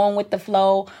 Like, we're going with the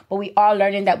flow, but we are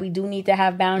learning that we do need to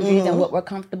have boundaries and what we're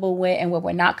comfortable with and what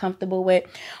we're not comfortable with.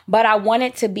 But I want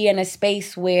it to be in a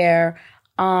space where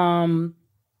the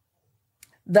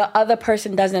other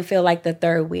person doesn't feel like the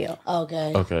third wheel.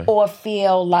 Okay. Or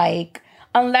feel like,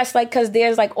 unless because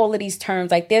there's all of these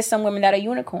terms. Like, there's some women that are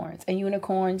unicorns, and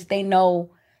unicorns, they know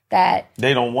that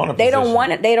they don't want a position. They don't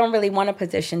want it. They don't really want a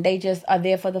position. They just are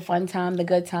there for the fun time, the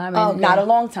good time, and not a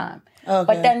long time. Okay.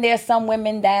 But then there's some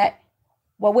women that,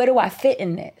 where do I fit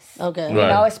in this? Okay.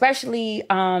 Right. Especially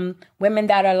women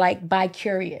that are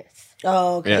bi-curious.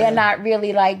 Oh, okay. Yeah. They're not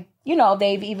really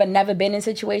they've even never been in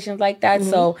situations like that.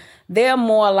 So they're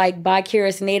more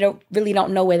bi-curious, and they really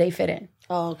don't know where they fit in.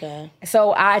 Oh, okay.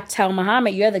 So I tell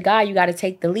Muhammad, you're the guy, you got to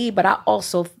take the lead. But I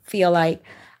also feel like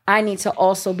I need to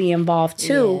also be involved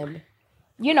too,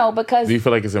 because do you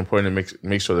feel like it's important to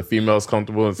make sure the female is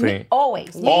comfortable and saying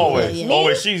always?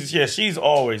 She's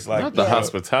always not the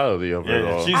hospitality of it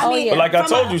all. But like I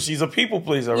told you, she's a people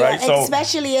pleaser, right? So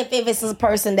especially if it's a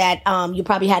person that you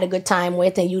probably had a good time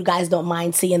with, and you guys don't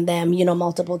mind seeing them,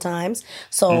 multiple times.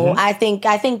 So I think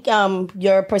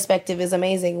your perspective is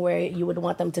amazing, where you would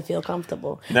want them to feel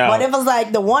comfortable. But if it's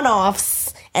like the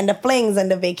one-offs and the flings and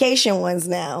the vacation ones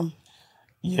now.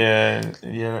 Yeah.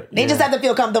 They just have to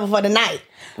feel comfortable for the night.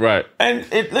 Right. And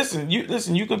listen, you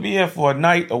could be here for a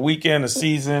night, a weekend, a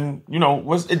season. You know,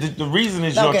 the reason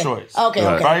is your choice. Okay.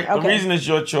 Right? The reason is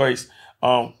your choice.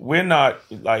 We're not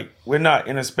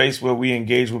in a space where we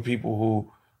engage with people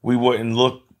who we wouldn't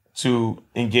look to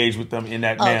engage with them in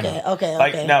that manner.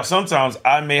 Okay. Now, sometimes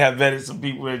I may have vetted some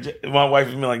people where my wife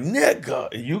has been like,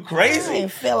 "Nigga, are you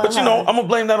crazy?" But you know, I'm gonna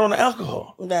blame that on the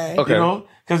alcohol. Right. Okay. You know,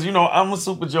 because you know I'm a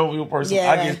super jovial person.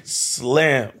 Yeah. I get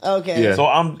slammed. Okay. Yeah. So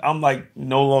I'm like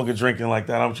no longer drinking like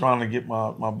that. I'm trying to get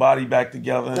my body back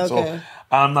together. And so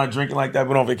I'm not drinking like that,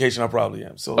 but on vacation I probably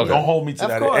am. So don't hold me to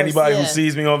that. Course, anybody who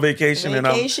sees me on vacation and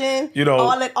I'm, you know,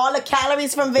 all the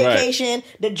calories from vacation,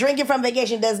 the drinking from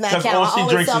vacation does not count. All she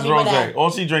drinks is rosé.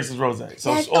 All she drinks is rosé.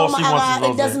 So all she wants is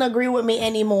rosé. It doesn't agree with me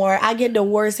anymore. I get the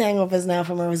worst hangovers now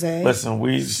from rosé. Listen,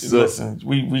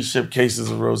 we ship cases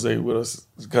of rosé with us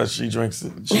because she drinks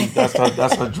it.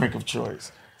 That's her drink of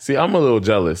choice. See, I'm a little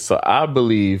jealous. So I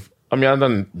believe, I mean, I've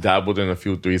done dabbled in a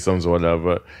few threesomes or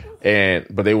whatever,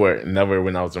 but they were never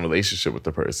when I was in a relationship with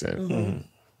the person.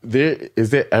 Mm-hmm. Is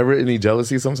there ever any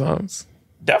jealousy sometimes?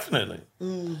 Definitely.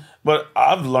 But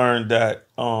I've learned that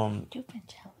You've been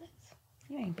jealous.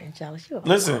 You ain't been jealous.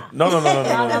 Listen, no.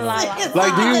 Like,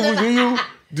 like,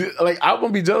 I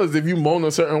wouldn't be jealous if you moan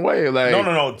a certain way. Like,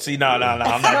 no. See, no, I'm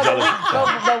not jealous.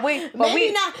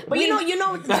 Maybe not. But you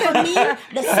know, for me,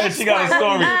 the sex she got a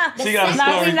story. She got a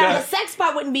story. The sex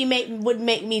part would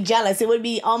make me jealous. It would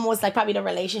be almost like probably the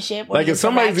relationship. Or like if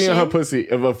somebody's eating her pussy,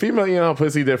 if a female eating her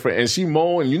pussy different, and she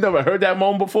moan, and you never heard that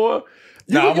moan before.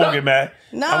 I won't get mad.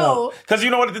 No, because you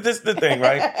know what? This is the thing,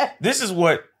 right? This is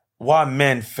why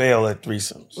men fail at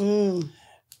threesomes.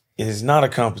 It is not a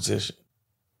competition.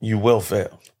 You will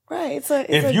fail. Right.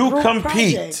 If you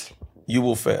compete, project. You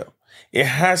will fail. It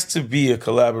has to be a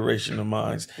collaboration of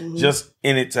minds, just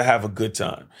in it to have a good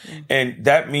time. And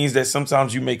that means that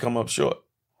sometimes you may come up short.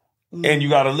 And you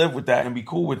got to live with that and be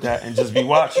cool with that and just be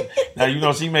watching. Now, you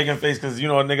know, she making a face because, you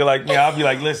know, a nigga like me, I'll be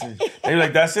like, listen. They be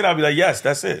like, that's it? I'll be like, yes,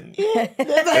 that's it.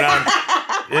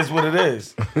 It's what it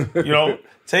is. You know,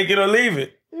 take it or leave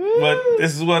it. But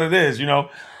this is what it is, you know.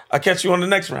 I'll catch you on the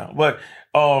next round. But,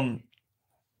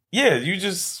 yeah,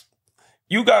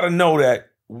 you got to know that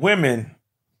women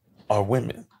are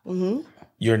women.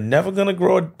 You're never going to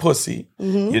grow a pussy.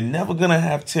 You're never going to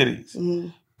have titties.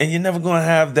 And you're never going to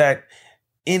have that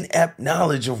inept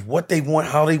knowledge of what they want,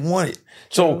 how they want it.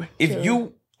 So if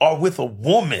you are with a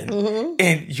woman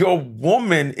and your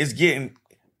woman is getting,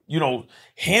 you know,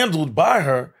 handled by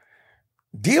her,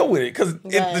 deal with it. Because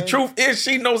the truth is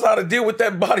she knows how to deal with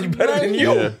that body better than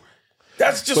you. Yeah.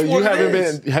 That's just what it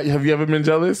is. Have you ever been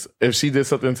jealous if she did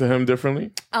something to him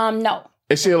differently? No.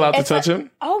 Is she allowed to touch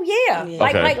him? Oh yeah.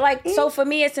 Like so for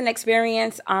me it's an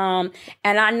experience. And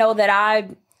I know that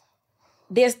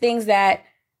there's things that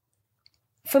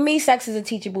for me sex is a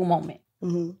teachable moment.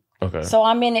 Okay. So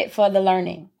I'm in it for the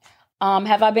learning.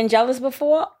 Have I been jealous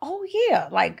before? Oh yeah.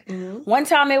 Like one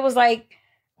time it was like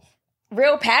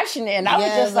real passionate, and I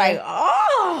was just like,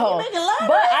 oh,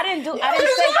 but I didn't say.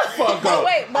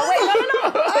 Wait, no.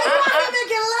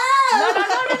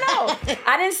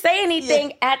 I didn't say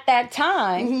anything at that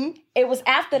time. It was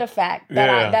after the fact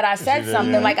that I said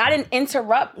something. Like I didn't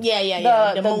interrupt.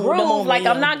 The groove. Like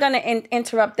I'm not gonna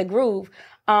interrupt the groove.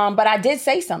 But I did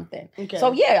say something. Okay.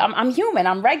 So yeah, I'm human.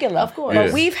 I'm regular. Of course.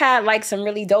 But we've had like some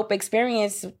really dope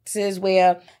experiences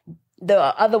where the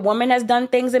other woman has done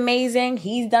things amazing.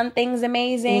 He's done things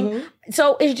amazing.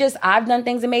 So it's just, I've done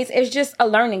things amazing. It's just a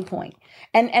learning point.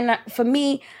 And for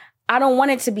me, I don't want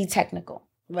it to be technical.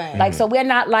 Right. Like, so we're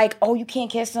not like, oh, you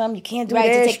can't kiss him. You can't do this.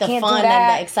 To take the can't fun do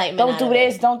that. And the excitement. Don't do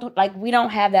this. Don't do, like, we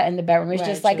don't have that in the bedroom. It's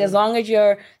just like, as long as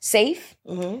you're safe,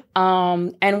 and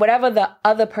whatever the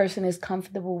other person is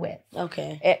comfortable with.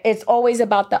 Okay. It's always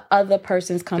about the other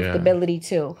person's comfortability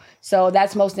too. So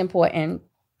that's most important.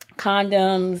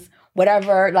 Condoms,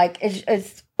 whatever, like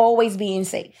it's always being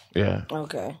safe. Yeah.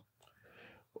 Okay.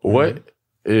 What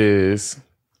is?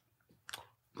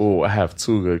 Oh, I have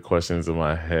two good questions in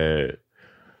my head.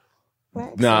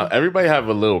 Right. Now, everybody have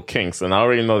a little kinks, and I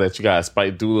already know that you guys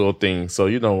do little things. So,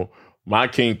 you know, my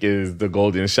kink is the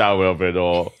golden shower of it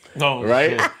all. No,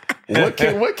 right?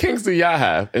 What kinks do y'all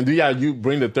have? And do you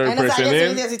bring the third person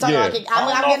in? I'm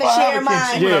going to share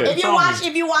mine. Yeah.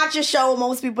 If you watch a show,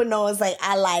 most people know it's like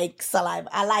I like saliva.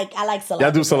 I like saliva.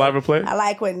 Y'all do saliva play? I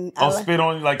like when spit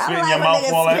on like spit in your mouth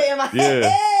and all that.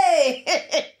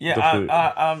 Yeah.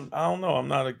 I don't know. I'm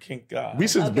not a kink guy. We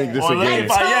should make this a game.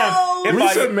 We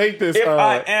should make this. If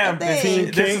I am, this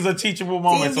is a teachable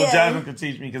moment, so Jasmine can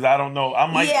teach me because I don't know. I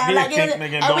might be a kink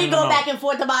nigga. And we go back and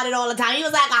forth about it all the time. He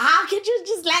was like, "How could you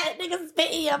just let it?" niggas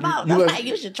spit in your mouth. I'm like,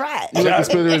 you should try it. You like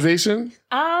the spitterization?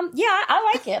 Yeah,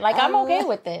 I like it. Like, I'm okay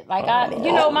with it. Like, Muhammad. See,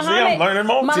 I'm learning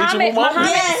more, teaching more.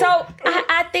 Muhammad. So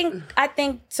I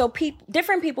think so.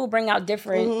 Different people bring out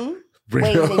different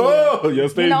ways.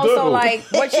 Yes, they do. So like,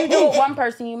 what you do with one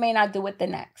person, you may not do with the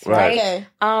next, right? Okay.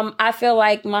 I feel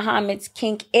like Muhammad's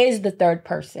kink is the third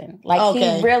person. Like,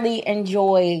 he really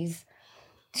enjoys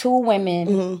two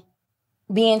women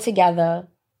being together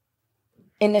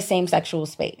in the same sexual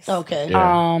space. Okay.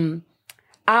 Yeah.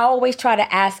 I always try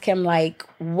to ask him, like,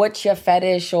 what's your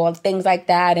fetish or things like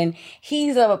that. And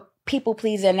he's a people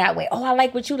pleaser in that way. Oh, I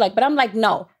like what you like. But I'm like,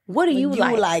 no, what do you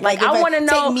like? Like I want to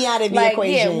know. Take me out of the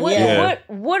equation.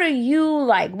 What do you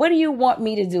like? What do you want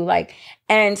me to do? Like,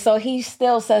 and so he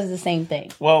still says the same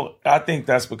thing. Well, I think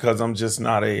that's because I'm just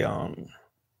not I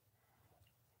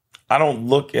don't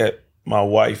look at my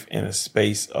wife in a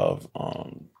space of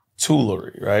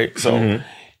toolery, right? So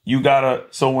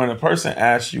so when a person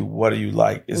asks you, what do you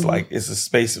like? It's like, it's a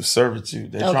space of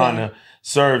servitude. They're trying to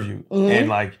serve you and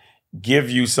like give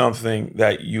you something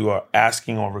that you are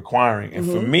asking or requiring. And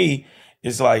for me,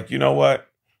 it's like, you know what?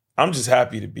 I'm just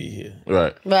happy to be here.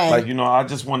 Right. Like, I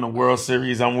just won the World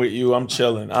Series. I'm with you. I'm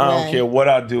chilling. I don't care what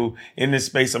I do in this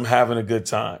space. I'm having a good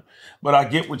time. But I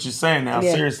get what you're saying now,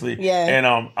 seriously. Yeah. And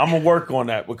I'm going to work on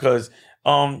that because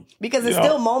there's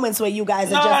still moments where you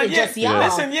guys are just y'all.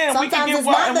 Listen, sometimes it's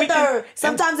not the third.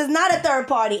 Sometimes it's not a third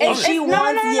party. And she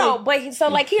wants no. But so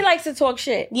like he likes to talk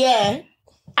shit. Yeah.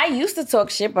 I used to talk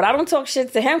shit, but I don't talk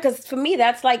shit to him because for me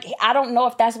that's like I don't know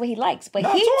if that's what he likes. But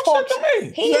he talks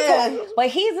shit to me. But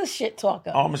he's a shit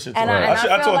talker. I'm a shit talker.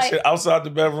 I talk shit outside the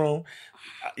bedroom.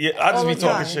 Yeah, I just be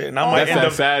talking shit, and I might end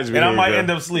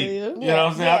up sleep. You know what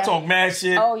I'm saying? I talk mad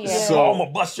shit. Oh yeah. So I'm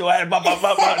gonna bust your ass. I'm gonna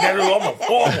fuck. Oh,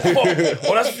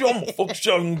 that's what I'm gonna fuck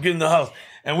you. I'm gonna get in the house,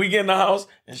 and we get in the house,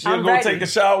 and she'll go take a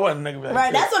shower, and nigga.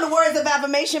 Right. That's when the words of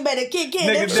affirmation better kick in.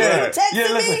 Nigga,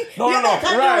 texting me. No.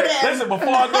 Right. Listen,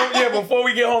 before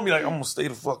we get home, be like, I'm gonna stay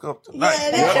the fuck up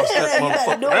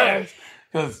tonight.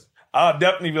 Because I'll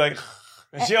definitely be like.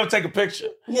 And she'll take a picture.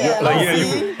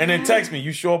 And then text me,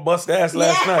 you sure bust ass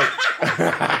last night.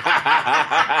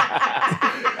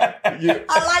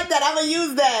 I like that. I'm going to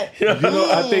use that.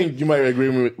 I think you might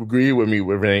agree with me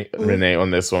with Renee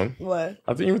on this one. What?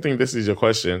 I think you think this is your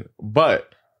question,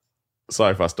 but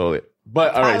sorry if I stole it.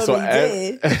 But all right, so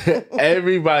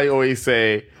everybody always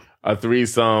say a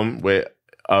threesome with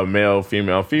a male,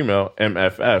 female,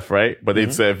 MFF, right? But they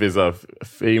say if it's a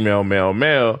female,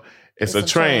 male, it's a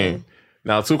train.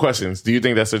 Now, 2 questions. Do you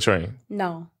think that's a train?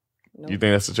 No. You think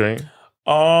that's a train?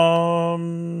 I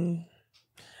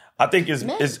think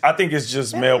it's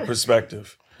just male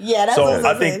perspective. Yeah, that's so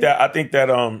I think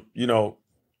that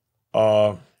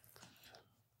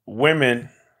women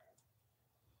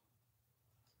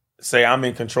say I'm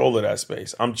in control of that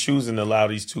space. I'm choosing to allow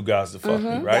these two guys to fuck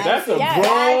me, right? That's a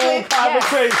grown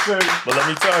conversation. But let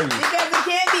me tell you. Because it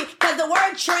can't be, because the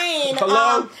word train,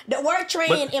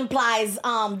 implies the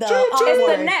it's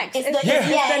the next. It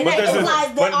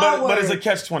implies the R word. But it's a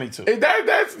catch-22.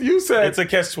 That's you said. It's a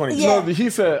catch-22. Yeah. No, he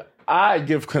said, I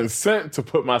give consent to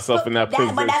put myself in that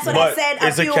position. But that's what I said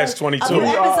it's a catch-22. A few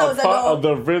episodes ago. Part of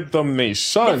the Rhythm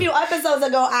Nation. A few episodes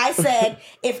ago, I said,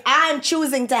 if I'm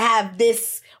choosing to have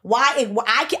this,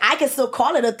 I can still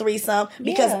call it a threesome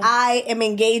because I am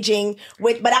engaging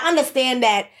with, but I understand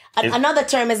that another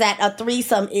term is that a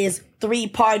threesome is 3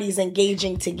 parties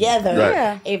engaging together. Right.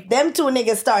 Yeah. If them 2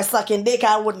 niggas start sucking dick,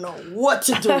 I wouldn't know what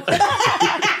to do. and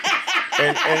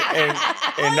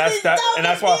that's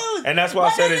why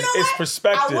I said it's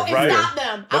perspective,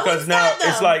 right? Because now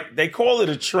it's like they call it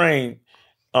a train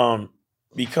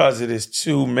because it is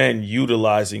 2 men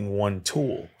utilizing one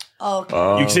tool.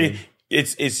 Okay. You see,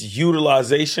 it's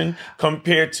utilization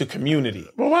compared to community.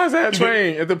 But why is that a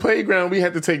train? At the playground, we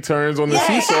had to take turns on the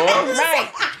seesaw.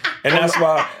 Right. And that's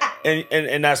why,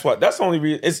 and that's why, that's the only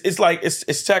reason. It's like,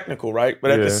 it's technical, right?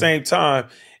 But at the same time,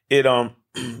 it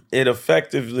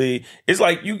effectively, it's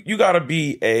like you gotta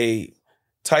be a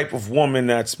type of woman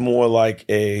that's more like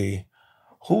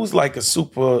who's like a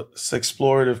super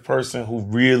explorative person who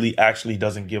really actually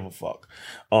doesn't give a fuck.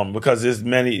 Because there's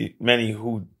many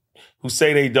who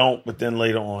say they don't, but then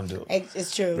later on do.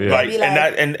 It's true. Yeah. Like,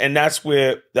 and that's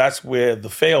where the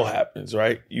fail happens,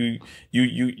 right? You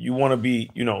want to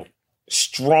be,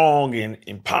 strong and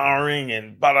empowering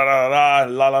and la la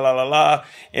la la,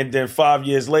 and then 5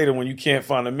 years later, when you can't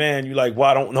find a man, you're like,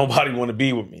 why don't nobody want to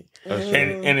be with me?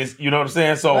 And it's, you know what I'm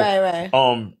saying? So right.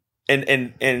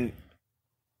 and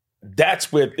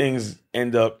that's where things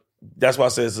end up that's why I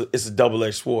say it's a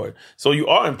double-edged sword. So you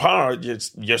are empowered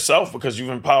yourself because you've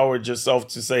empowered yourself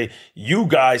to say, you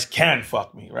guys can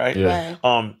fuck me, right? Yeah.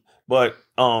 But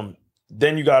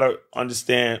then you got to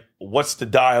understand what's the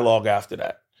dialogue after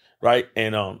that, right?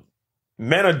 And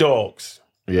men are dogs.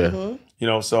 Yeah. Mm-hmm. You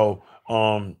know, so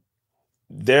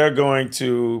they're going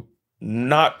to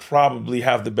not probably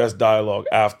have the best dialogue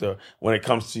after when it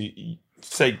comes to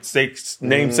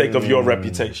namesake of your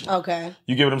reputation. Okay.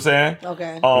 You get what I'm saying?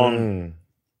 Okay.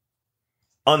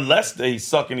 Unless they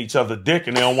sucking each other dick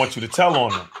and they don't want you to tell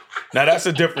on them. Now that's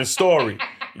a different story.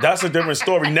 That's a different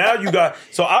story. Now you got,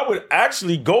 so I would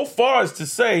actually go far as to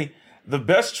say the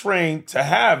best train to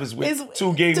have is with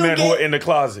two gay men who are in the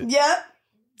closet. Yeah.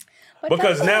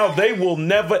 Because now they will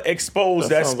never expose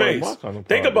that space. Like kind of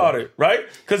think about it, right?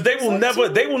 Because they will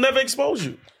never expose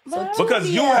you. Because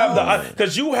you have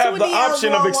the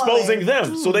option of exposing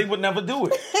them, so they would never do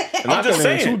it. And I'm just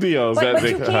saying. But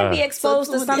you can't be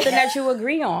exposed to something that you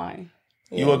agree on.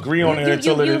 You agree on it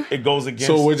until it goes against.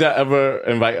 So would y'all ever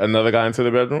invite another guy into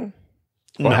the bedroom?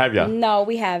 Or have y'all? No,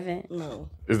 we haven't. No.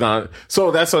 It's not.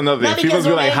 So that's another thing. People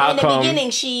be like, how come? In the beginning,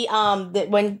 she,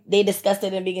 when they discussed it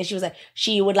in the beginning, she was like,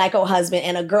 she would like her husband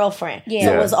and a girlfriend. Yeah.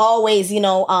 So it was always,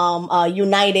 a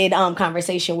united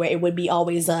conversation where it would be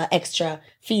always extra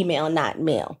female, not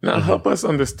male. Now, help us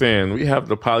understand. We have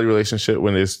the poly relationship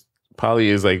when it's poly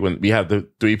is like when we have the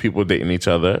 3 people dating each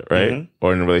other, right? Mm-hmm.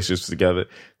 Or in relationships together.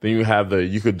 Then you have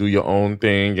you could do your own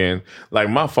thing. And like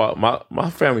my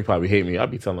family probably hate me. I'll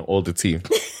be telling all the tea.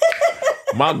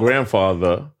 My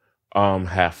grandfather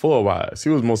had 4 wives. He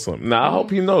was Muslim. Now, I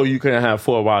hope you know you couldn't have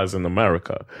 4 wives in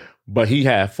America. But he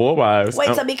had 4 wives.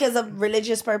 Wait, so because of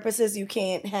religious purposes, you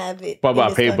can't have it? But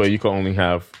by paper, you can only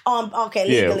have... okay,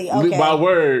 legally, okay. By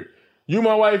word... You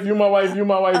my wife, you my wife, you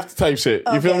my wife type shit.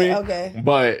 You feel me? Okay.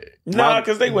 But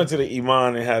because they went to the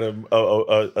Iman and had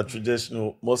a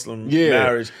traditional Muslim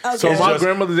marriage. Okay. So my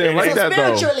grandmother didn't like that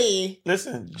spiritually. though.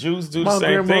 Listen, Jews do the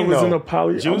same thing though. In a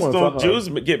poly. Jews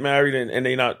get married and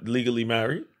they not legally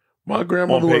married. My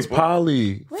grandmother was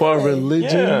poly for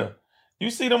religion. Yeah. You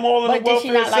see them all in the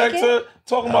welfare sector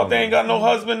talking about they ain't got no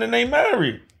husband and they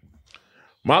married.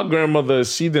 My grandmother,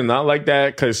 she did not like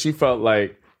that because she felt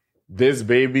like this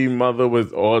baby mother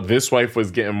this wife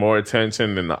was getting more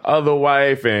attention than the other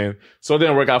wife. And so it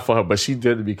didn't work out for her, but she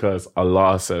did it because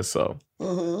Allah says so.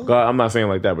 Mm-hmm. God, I'm not saying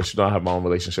like that, but she don't have my own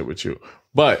relationship with you.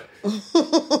 But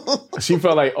she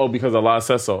felt like, because Allah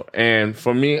says so. And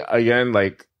for me, again,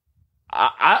 like,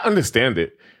 I understand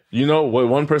it. You know, what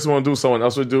one person will do, someone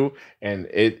else would do. And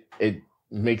it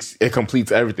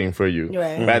completes everything for you.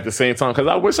 Right. But at the same time, because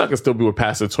I wish I could still be with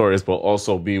Pastor Torres, but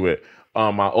also be with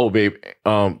my old babe,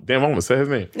 damn, I almost said his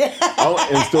name.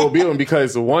 And still be with him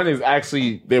because one is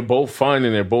actually, they're both fun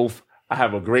and I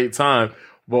have a great time.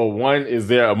 But one is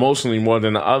there emotionally more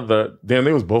than the other. Damn,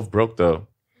 they was both broke though.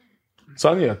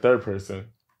 So I need a third person.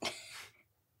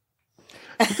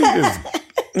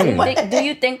 Do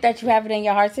you think that you have it in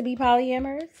your heart to be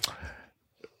polyamorous?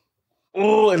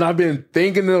 Oh, and I've been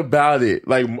thinking about it.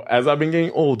 Like, as I've been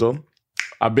getting older,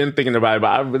 I've been thinking about it, but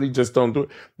I really just don't do it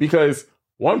because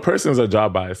one person's a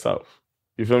job by itself.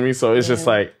 You feel me? So it's just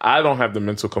like, I don't have the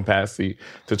mental capacity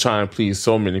to try and please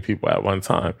so many people at one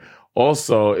time.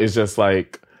 Also, it's just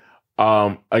like,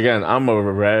 again, I'm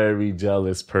a very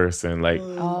jealous person. Like,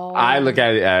 I look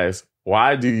at it as,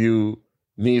 why do you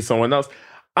need someone else?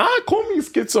 Call me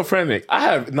schizophrenic. I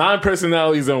have 9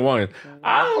 personalities in one.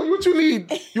 What you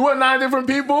need? You want 9 different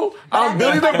people? I'm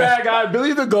Billy the bad guy,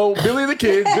 Billy the goat, Billy the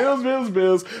kid,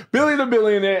 Bills, Billy the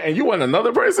billionaire, and you want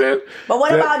another person? But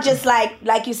what about just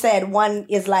like you said, one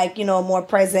is like, more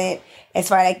present as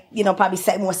far as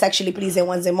probably more sexually pleasing,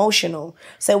 one's emotional.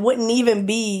 So it wouldn't even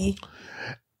be.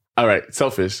 All right,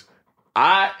 selfish.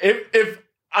 If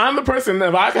I'm the person,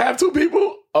 if I could have 2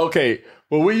 people, okay,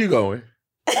 well, where you going?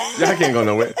 Y'all can't go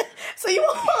nowhere. So you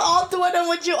want all 2 of them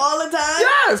with you all the time?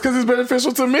 Yes, because it's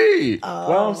beneficial to me.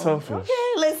 Well, I'm selfish.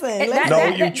 Okay,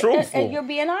 listen. You're truthful. And you're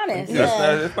being honest.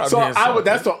 Yeah.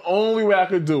 That's the only way I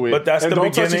could do it. But that's the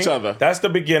beginning. Touch each other. That's the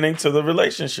beginning to the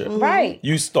relationship. Mm-hmm. Right.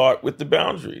 You start with the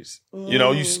boundaries.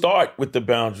 You start with the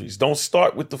boundaries. Don't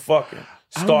start with the fucking.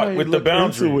 Start with the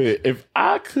boundaries. If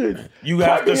I could. You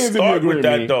have to start with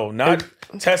that, though. Not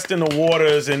testing the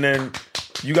waters and then...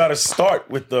 You got to start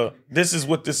with this is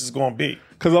what this is going to be.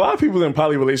 Because a lot of people in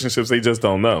poly relationships, they just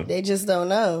don't know. They just don't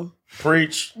know.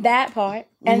 Preach. That part.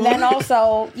 And then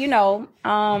also, if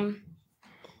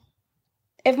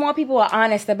more people are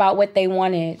honest about what they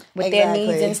wanted with their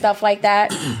needs and stuff like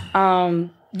that,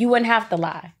 you wouldn't have to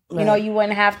lie. Right. You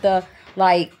wouldn't have to,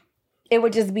 it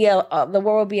would just be the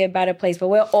world would be a better place. But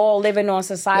we're all living on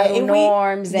societal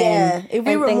norms and if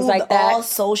we things like that. All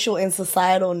social and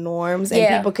societal norms, and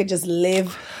people could just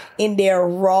live in their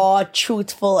raw,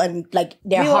 truthful, and like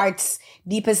their heart's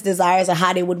deepest desires of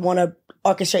how they would want to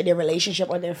orchestrate their relationship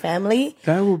or their family.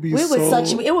 That would be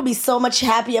it would be so much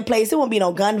happier place. It wouldn't be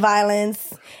no gun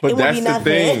violence. But it that's would be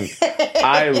nothing. the thing.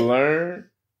 I learned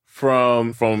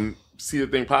from See the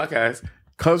Thing podcast,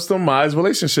 customized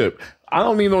relationship. I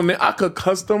don't need no I could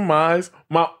customize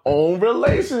my own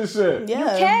relationship. Yeah, you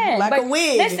can. like but a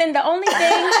wig. Listen, the only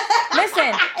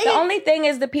thing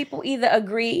is the people either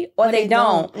agree or they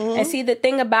don't. Mm-hmm. And see, the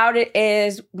thing about it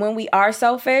is when we are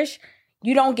selfish,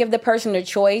 you don't give the person a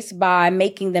choice by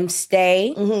making them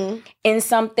stay in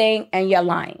something and you're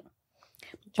lying.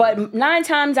 But 9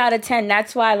 times out of 10,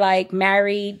 that's why like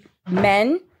married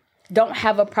men don't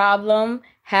have a problem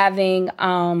having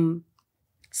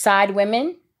side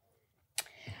women.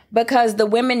 Because the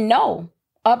women know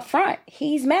up front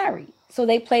he's married. So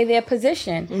they play their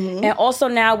position. Mm-hmm. And also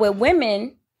now with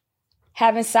women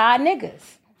having side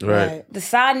niggas. Right. The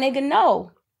side nigga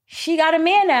know she got a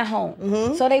man at home.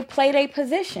 Mm-hmm. So they play their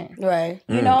position. Right.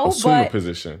 You know? Assume a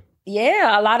position.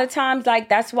 Yeah, a lot of times like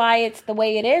that's why it's the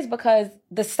way it is, because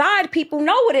the side people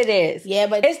know what it is. Yeah,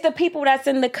 but it's the people that's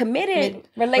in the committed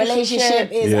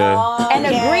relationship is and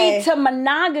agreed to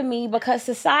monogamy because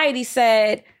society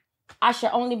said I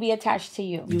should only be attached to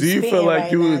you. Do you feel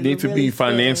like you need to be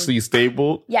financially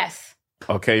stable? Yes.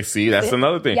 Okay, see, that's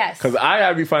another thing. Yes. Because I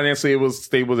gotta be financially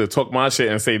stable to talk my shit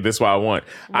and say this is what I want.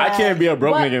 Right. I can't be a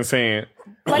broke nigga and saying...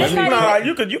 But it's not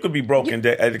you could be broken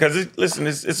because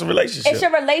it's a relationship. It's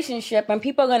your relationship, and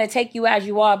people are gonna take you as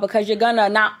you are because you're gonna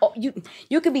not you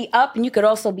could be up and you could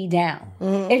also be down.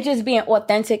 Mm-hmm. It's just being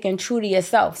authentic and true to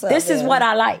yourself. So, this is what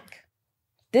I like.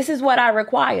 This is what I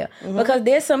require. Mm-hmm. Because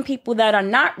there's some people that are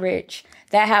not rich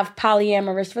that have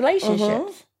polyamorous relationships.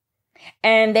 Mm-hmm.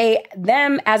 And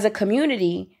them as a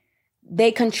community,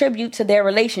 they contribute to their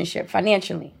relationship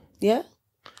financially. Yeah.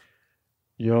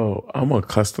 Yo,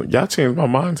 y'all changed my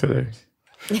mind today.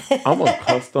 I'm gonna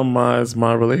customize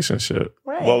my relationship.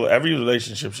 Right. Well, every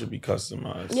relationship should be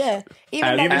customized. Yeah,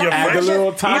 even your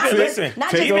friendship.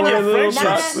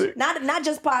 Not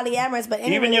just polyamorous, but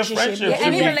any even relationship. Your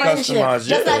friendship should be customized.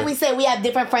 Just like we say, we have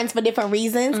different friends for different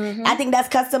reasons. Mm-hmm. I think that's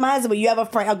customizable. You have a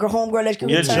homegirl that you can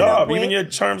your job, even your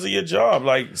terms of your job.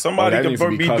 Like somebody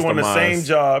could be doing the same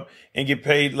job and get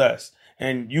paid less.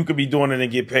 And you could be doing it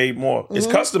and get paid more. Mm-hmm. It's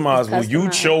customizable. You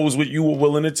chose what you were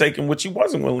willing to take and what you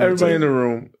wasn't willing to take. Everybody in the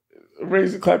room,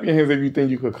 clap your hands if you think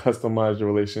you could customize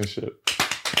your relationship.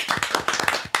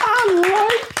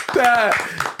 I like that.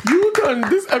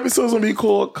 This episode's gonna be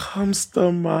called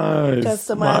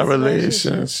Customize My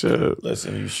Relationship.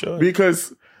 Listen, you should.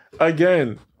 Because,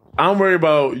 again, I'm worried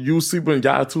about you sleeping,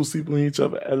 y'all two sleeping with each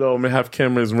other. Hello, man, have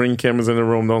cameras, ring cameras in the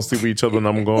room. Don't sleep with each other. And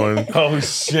I'm going, oh,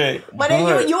 shit. But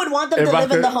then you would want them to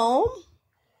live in the home?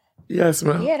 Yes,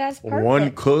 man. Yeah, that's perfect.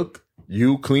 One cook,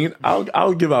 you clean.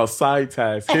 I'll give out side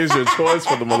tasks. Here's your choice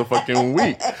for the motherfucking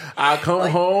week. I come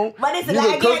home. But it's a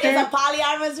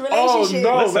polyamorous relationship.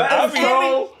 Oh,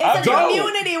 no. It's a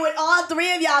community with all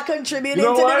three of y'all contributing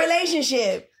to the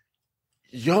relationship.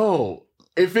 Yo,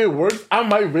 if it works, I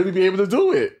might really be able to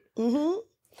do it. Mm-hmm.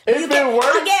 If it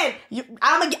works, again,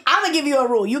 I'm gonna give you a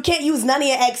rule. You can't use none of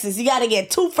your exes. You gotta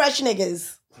get 2 fresh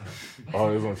niggas.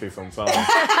 Oh, it's gonna take some time. 2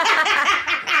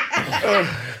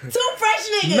 fresh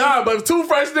niggas. Nah, but 2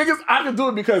 fresh niggas, I can do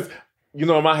it because in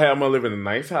my head, I'm gonna live in a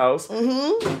nice house.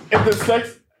 Mm-hmm. If the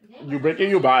sex, you break it,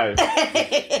 you buy it.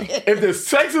 If the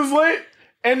sex is lit,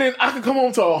 and then I can come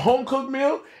home to a home cooked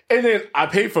meal, and then I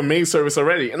pay for maid service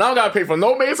already, and I don't gotta pay for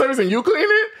no maid service, and you clean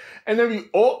it, and then we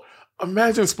all.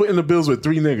 Imagine splitting the bills with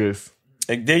 3 niggas.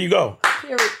 There you go.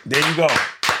 There you go.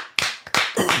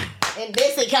 In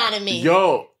this economy.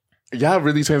 Yo, y'all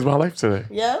really changed my life today.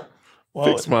 Yeah. Well,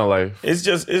 fixed my life. It's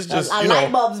just our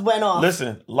light bulbs went off.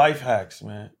 Listen, life hacks,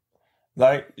 man.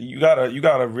 Like you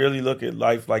gotta really look at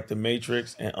life like the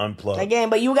Matrix and unplug. Again,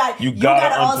 but you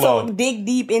gotta also dig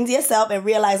deep into yourself and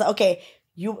realize, okay,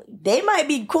 they might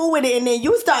be cool with it, and then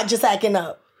you start just acting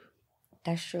up.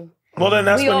 That's true. Well, then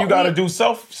that's when you got to do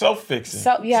self-fixing.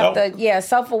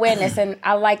 Self-awareness. And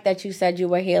I like that you said you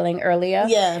were healing earlier.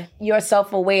 Yeah. You're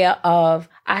self-aware of,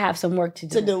 I have some work to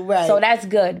do. Right. So that's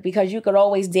good because you could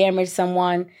always damage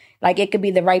someone. Like it could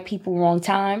be the right people, wrong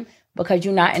time because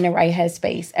you're not in the right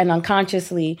headspace. And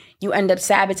unconsciously, you end up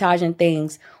sabotaging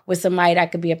things with somebody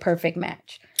that could be a perfect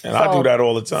match. And I do that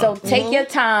all the time. So take your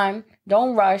time.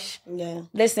 Don't rush. Yeah.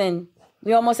 Listen.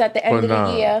 We almost at the end of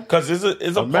the year. Because it's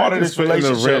a part of this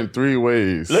relationship. The rent 3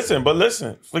 ways. Listen,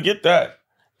 forget that.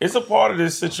 it's a part of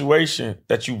this situation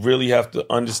that you really have to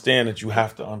understand that you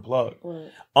have to unplug.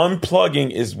 Right. Unplugging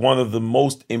is one of the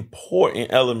most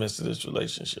important elements of this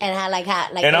relationship.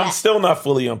 And I'm still not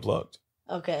fully unplugged.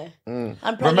 Okay.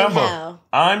 Unplugging. Remember, how?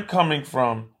 I'm coming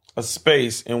from a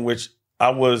space in which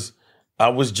I was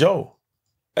Joe,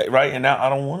 right? And now I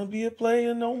don't want to be a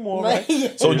player no more.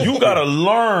 Right? So you gotta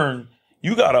learn.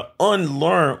 You gotta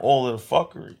unlearn all of the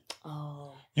fuckery.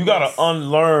 Oh. You gotta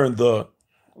unlearn the.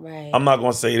 Right. I'm not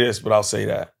going to say this, but I'll say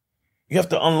that. You have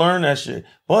to unlearn that shit.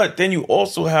 But then you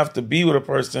also have to be with a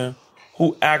person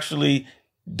who actually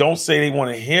don't say they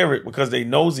want to hear it because they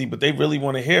nosy, but they really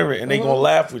want to hear it and they going to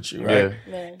laugh with you, right?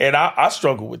 Yeah. And I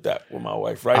struggle with that with my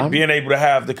wife, right? Being able to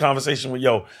have the conversation with,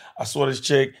 yo, I saw this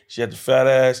chick. She had the fat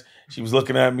ass. She was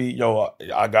looking at me. Yo,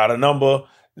 I got a number.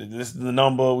 This is the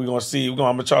number. We're going to see. I'm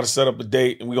going to try to set up a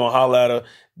date and we're going to holler at her.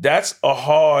 That's a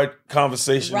hard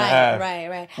conversation to have.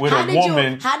 Right. With a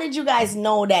woman. How did you guys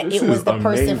know that it was the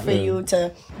person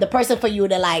for you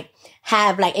to like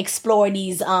have like explore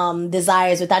these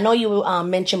desires with? I know you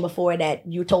mentioned before that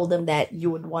you told them that you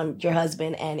would want your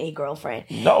husband and a girlfriend.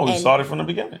 No, we started from the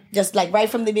beginning. Just like right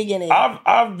from the beginning.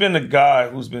 I've been a guy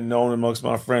who's been known amongst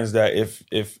my friends that if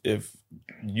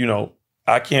you know,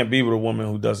 I can't be with a woman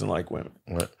who doesn't like women.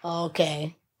 Right?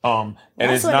 Okay. And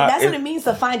that's what it means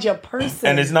to find your person.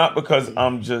 And it's not because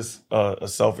I'm just a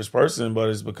selfish person, but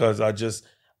it's because I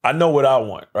know what I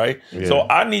want, right? Yeah. So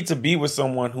I need to be with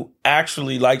someone who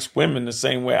actually likes women the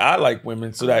same way I like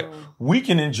women so that we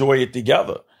can enjoy it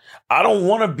together. I don't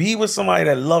want to be with somebody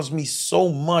that loves me so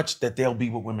much that they'll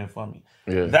be with women for me.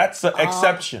 Yeah. That's an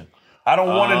exception. I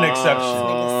don't want an exception.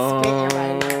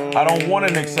 I don't want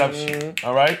an exception,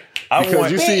 all right?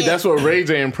 Because you see, that's what Ray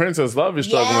J and Princess Love is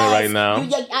struggling with right now.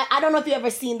 I don't know if you ever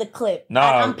seen the clip.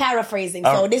 I'm paraphrasing.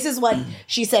 So this is what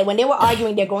she said when they were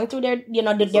arguing. They're going through their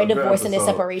divorce and their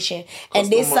separation. And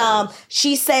this,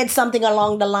 she said something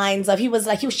along the lines of, he was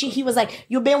like,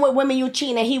 you've been with women, you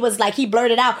cheating. And he was like, he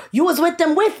blurted out, you was with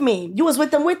them with me. You was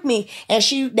with them with me. And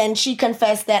she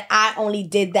confessed that I only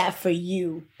did that for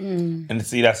you. And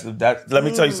see, that. Let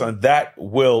me tell you something. That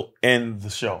will end the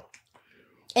show.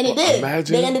 And it did.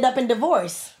 They ended up in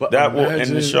divorce. But that will end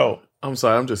the show. I'm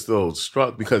sorry, I'm just still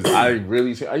struck because I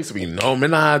used to be, no,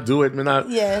 man, I do it, man.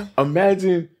 Yeah.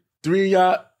 Imagine 3 of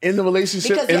y'all in the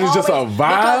relationship and it's just a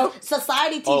vibe. Because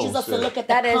society teaches us to look at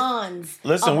the cons.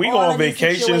 Listen, we go on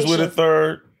vacations with a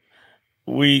third.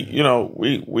 We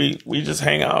just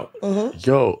hang out. Mm-hmm.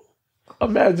 Yo,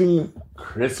 imagine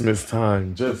Christmas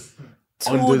time just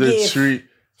under the tree.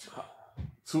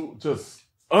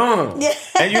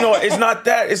 And you know what? It's not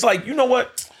that. It's like, you know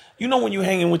what? You know when you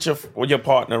hanging with your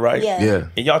partner, right? Yeah.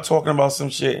 And y'all talking about some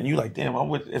shit, and you like, damn,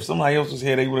 if somebody else was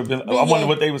here, they would have been. I wonder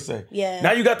what they would say. Yeah.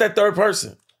 Now you got that third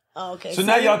person. Oh, okay. So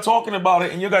now y'all talking about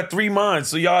it, and you got 3 minds.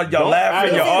 So y'all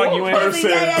laughing, you're arguing. But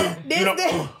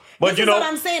this is what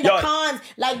I'm saying. The cons,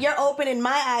 like you're opening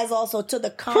my eyes also to the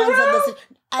cons of this.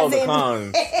 The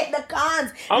cons. The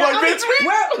cons. I'm like, bitch,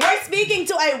 we're speaking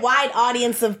to a wide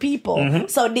audience of people. Mm-hmm.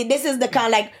 So this is the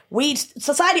con. Like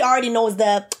society already knows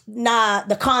the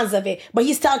cons of it, but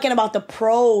he's talking about the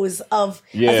pros of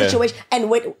a situation, and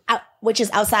which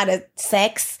is outside of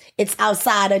sex. It's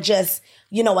outside of just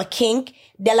a kink.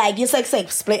 They're like, it's like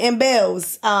splitting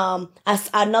bills.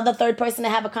 Another third person to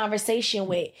have a conversation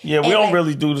with. Yeah, we don't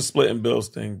really do the splitting bills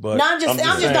thing, but no, I'm just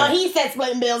saying. He said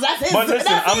splitting bills. That's his. But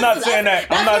listen, I'm not saying that.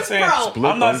 I'm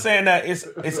not saying that it's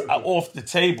off the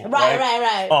table.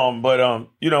 Right.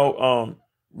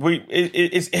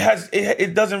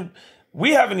 It doesn't.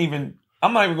 We haven't even.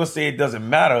 I'm not even gonna say it doesn't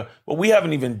matter, but we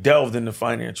haven't even delved in the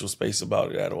financial space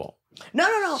about it at all.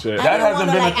 No. Shit. That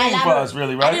hasn't been a thing for us,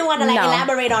 really, right? I didn't want to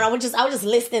elaborate on it. I was just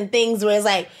listing things where it's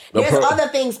like there's other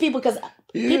things because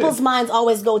people's minds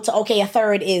always go to a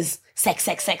third is sex.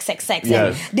 Yes.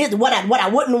 And this what I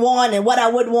wouldn't want and what I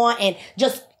would want, and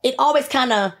just it always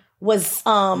kind of was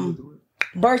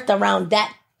birthed around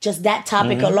that. Just that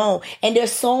topic alone. And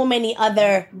there's so many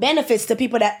other benefits to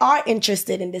people that are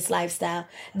interested in this lifestyle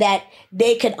that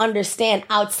they could understand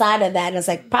outside of that. And it's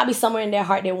like probably somewhere in their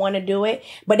heart they want to do it,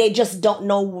 but they just don't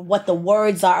know what the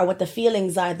words are or what the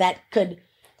feelings are that could,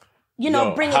 bring it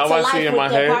to life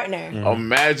with their partner.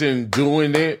 Imagine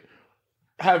doing it,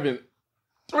 having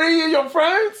 3 of your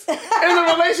friends in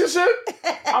a relationship.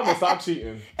 I'm gonna stop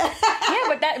cheating. Yeah,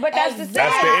 but that's the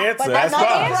answer. That's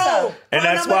why. And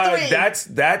that's why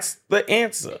that's the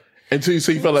answer. Until you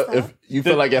feel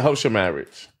like it helps your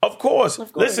marriage. Of course.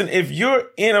 Listen, if you're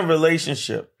in a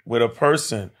relationship with a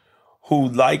person who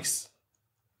likes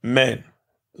men,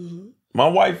 my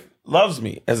wife loves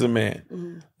me as a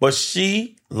man, but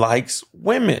she likes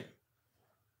women.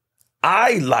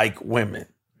 I like women.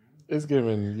 It's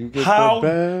given. You get How the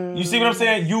best. you see what I'm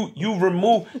saying? You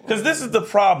remove, because this is the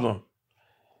problem.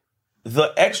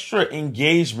 The extra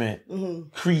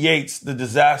engagement creates the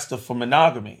disaster for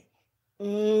monogamy.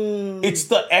 It's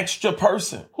the extra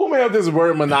person. Who made up this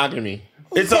word monogamy?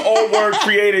 It's an old word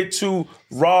created to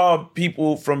rob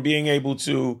people from being able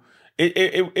to.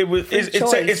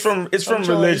 It's from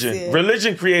religion. Yeah.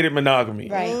 Religion created monogamy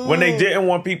when they didn't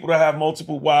want people to have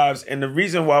multiple wives, and the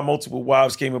reason why multiple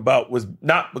wives came about was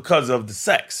not because of the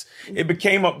sex. It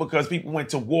became up because people went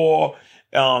to war.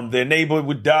 Their neighbor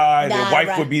would die, their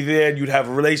wife would be there. You'd have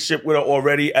a relationship with her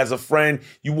already as a friend.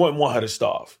 You wouldn't want her to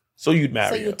starve, so you'd marry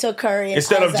her. So you took her in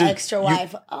instead as of an just extra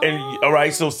wife. all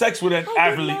right, so sex would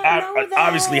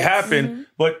obviously happen,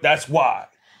 but that's why.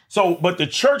 So, but the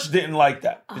church didn't like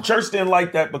that. The church didn't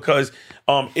like that because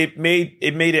it made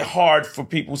it hard for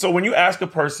people. So when you ask a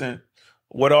person,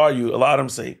 "What are you?" a lot of them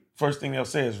say, first thing they'll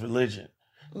say is religion.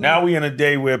 Now we in a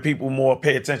day where people more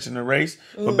pay attention to race.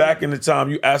 But back in the time,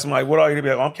 you ask them like, "What are you?" They'll be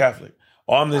like, "I'm Catholic."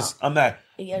 Or I'm this, I'm that.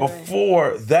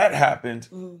 Before that happened,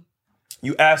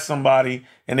 you ask somebody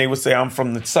and they would say, "I'm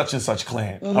from the such and such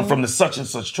clan. I'm from the such and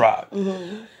such tribe."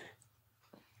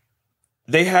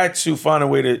 They had to find a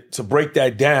way to break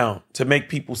that down to make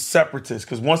people separatists.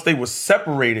 Because once they were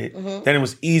separated, then it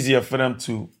was easier for them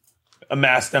to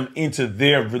amass them into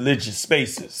their religious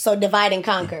spaces. So divide and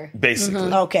conquer.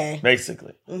 Basically. Okay.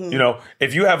 Basically. You know,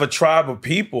 if you have a tribe of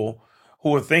people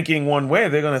who are thinking one way,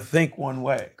 they're going to think one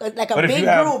way. Like a big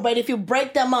group, but if you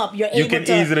break them up, you're able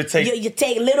to easily take... You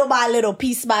take little by little,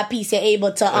 piece by piece, you're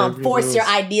able to force your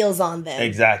ideals on them.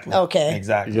 Exactly. Okay.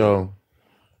 Exactly. Yo.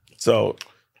 So...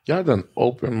 Y'all done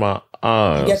opened my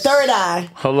eyes. Your third eye.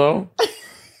 Hello?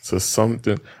 To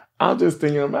something. I'm just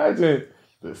thinking, imagine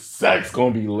the sex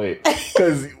gonna be lit.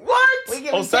 Because what? We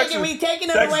taking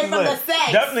it away from the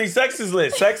sex. Definitely, sex is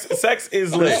lit. Sex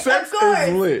is lit. Sex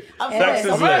is lit. Sex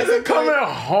is Imagine lit. coming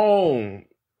home.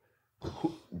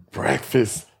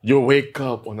 Breakfast. You wake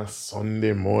up on a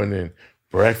Sunday morning.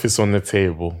 Breakfast on the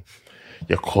table.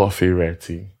 Your coffee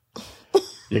ready.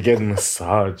 You're getting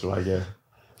massage while you're...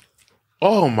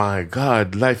 Oh my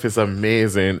God, life is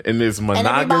amazing. And this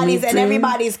monogamy and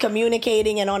everybody's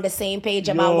communicating and on the same page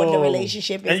about what the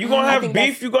relationship is. And you're going to have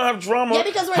beef, you're going to have drama. Yeah,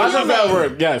 because how does that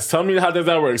work? Yes, tell me how does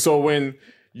that work. So when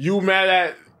you mad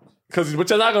at... Because what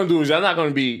you're not going to do is you're not going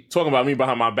to be talking about me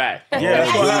behind my back. Yeah,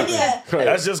 that's going to happen.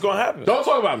 That's just going to happen. Don't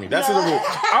talk about me. That's the rule.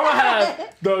 I'm going to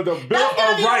have the Bill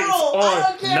of Rights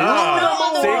on.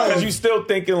 Nah, see, because you're still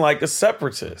thinking like a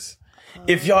separatist.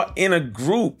 If y'all in a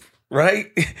group...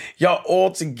 right? Y'all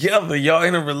all together. Y'all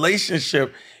in a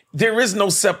relationship. There is no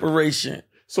separation.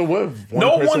 So what if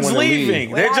no one's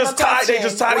leaving? They're just tired. They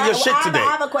just tired of your shit today.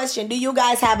 I have a question. Do you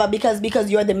guys have because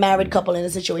you're the married couple in a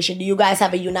situation, do you guys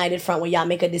have a united front where y'all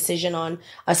make a decision on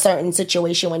a certain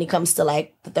situation when it comes to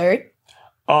like the third?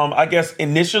 I guess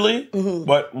initially,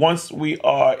 but once we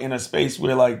are in a space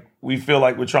where like we feel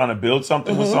like we're trying to build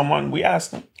something with someone, we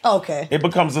ask them. Okay. It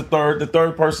becomes the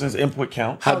third person's input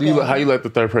counts. How you let the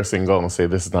third person go and say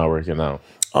this is not working out?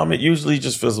 It usually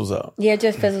just fizzles out. Yeah, it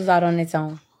just fizzles out on its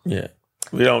own. Yeah.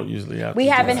 We don't usually have We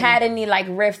haven't had any like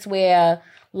rifts where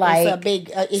like it's a big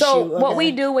issue. So what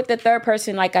we do with the third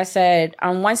person, like I said,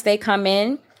 once they come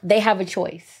in, they have a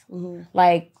choice.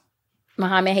 Like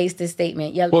Muhammad hates this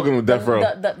statement. Welcome to Death Row.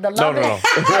 The love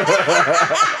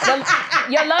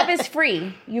your love is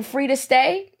free. You're free to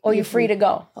stay or you're free to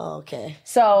go. Oh, okay.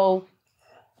 So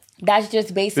that's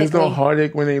just basically. There's no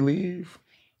heartache when they leave.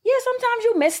 Yeah, sometimes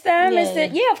you miss them. Yeah.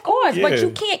 Yeah, of course. Yeah. But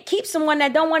you can't keep someone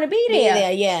that don't want to be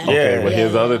there. Yeah. Okay, but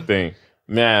here's the other thing.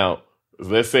 Now,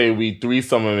 let's say we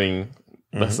threesomeing.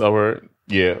 That's our word.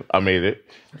 Yeah, I made it.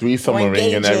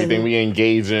 Threesomeing and everything. We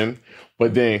engaging.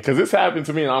 But then, because this happened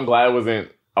to me, and I'm glad I wasn't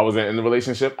in the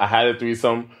relationship. I had a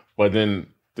threesome, but then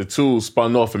the two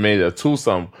spun off and made it a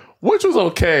twosome, which was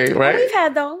okay, right? We've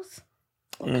had those.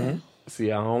 Mm-hmm.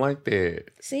 See, I don't like that.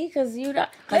 See, because you don't.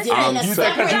 You're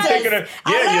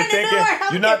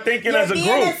you're not thinking as a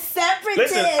group.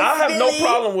 Listen, I have no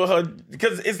problem with her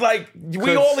because it's like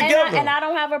we all together. And I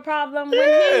don't have a problem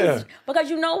with his. Because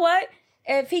you know what?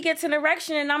 If he gets an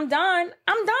erection and I'm done,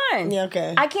 I'm done. Yeah,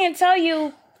 okay. I can't tell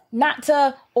you not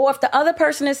to, or if the other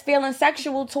person is feeling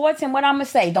sexual towards him, what I'm going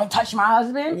to say? Don't touch my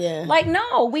husband? Yeah. Like, no.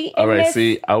 All right,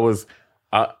 see, I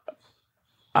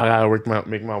gotta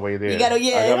make my way there. I gotta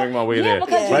make my way there.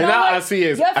 Right now, I see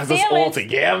it as us all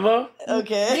together.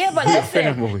 Okay. Yeah, but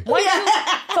listen.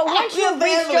 Once you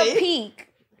reach your peak,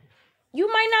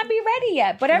 you might not be ready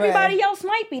yet, but everybody else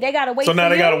might be. They gotta wait. So now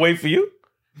they gotta wait for you.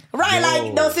 Right,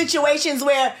 like those situations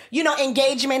where,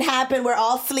 engagement happened, we're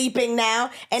all sleeping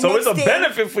now. And so it's a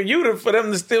benefit for for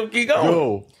them to still keep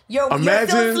going. You're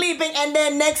still sleeping, and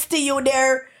then next to you,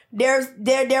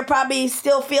 they're probably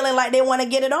still feeling like they want to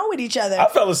get it on with each other. I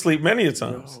fell asleep many a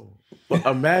times.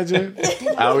 Imagine.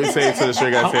 I always say it to the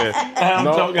straight guy, I'm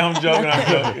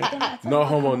joking. No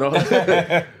homo, no.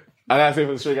 I gotta say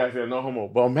for the straight guy, no homo.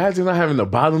 But imagine not having to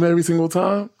bottom every single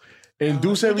time and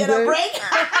douche every day. Get a break?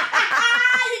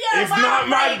 It's not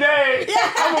my day.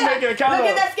 Yeah. I'm gonna make it a calendar.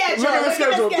 Look at the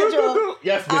schedule.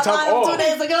 Yes, bitch, I'm off. 2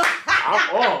 days ago.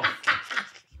 I'm off.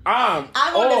 I'm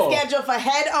on the schedule for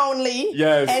head only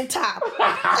and top.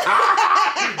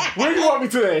 Where do you want me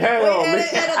today? Head only.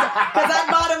 Because I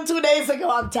bought them 2 days ago.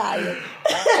 I'm tired.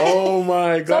 Oh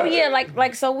my God. So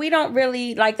yeah, so we don't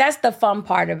really, that's the fun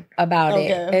part about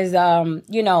it is,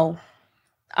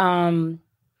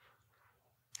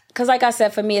 because like I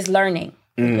said, for me, it's learning.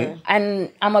 Mm-hmm.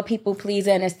 And I'm a people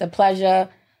pleaser and it's the pleasure.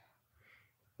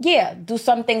 Yeah, do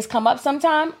some things come up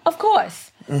sometime? Of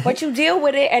course. Mm-hmm. But you deal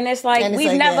with it and it's like, and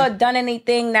we've never done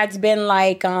anything that's been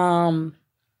like, to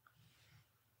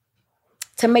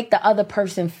make the other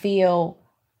person feel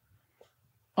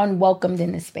unwelcomed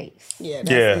in the space. Yeah.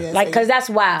 Because that's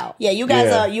wild. Yeah, you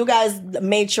guys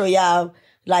made sure y'all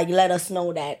let us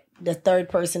know that the third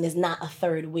person is not a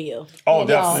third wheel. Oh,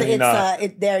 definitely not.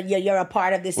 You're a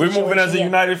part of this We're situation. moving as a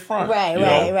united front.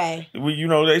 Right.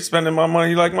 They spending my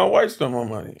money like my wife spend my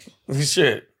money.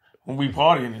 Shit. When we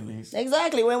partying at least.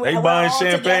 Exactly. They buying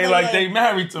champagne like they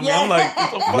married to me. Yeah. I'm like,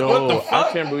 what the fuck?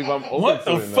 I can't believe I'm open what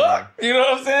to the fuck? You know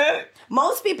what I'm saying?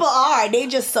 Most people are. They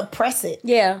just suppress it.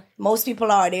 Yeah. Most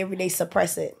people are. They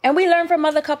suppress it. And we learn from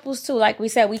other couples too. Like we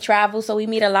said, we travel, so we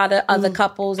meet a lot of other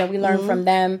couples and we learn from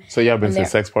them. So y'all been to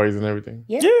sex parties and everything?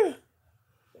 Yeah.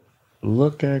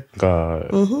 Look at God.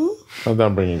 Mm-hmm. I'm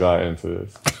not bringing God into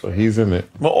this, but He's in it.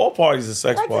 Well, all parties are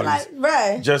sex parties.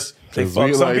 Right. Just they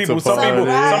fuck. Some people fuck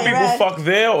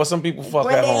there, or some people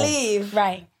fuck at home. When they leave.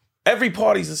 Right. Every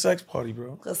party's a sex party,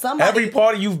 bro. Every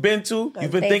party you've been to,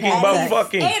 you've been thinking about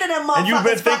fucking. 8 of them motherfuckers and you've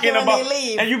been thinking about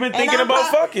leave. And you've been thinking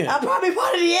about fucking. I'm probably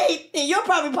part of the 8, and you're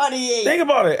probably part of the 8. Think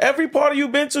about it. Every party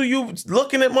you've been to, you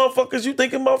looking at motherfuckers, you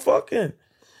thinking about fucking.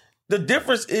 The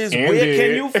difference is where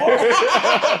can you fuck?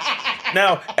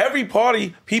 Now, every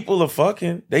party, people are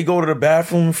fucking. They go to the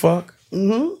bathroom and fuck.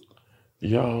 Mm-hmm.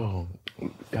 Yo,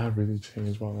 y'all really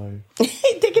changed my life.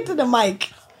 Take it to the mic.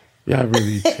 Y'all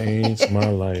really changed my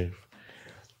life.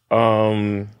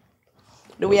 Do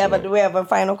we have a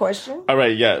final question? All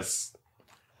right, yes.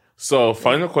 So,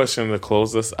 final question to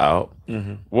close this out.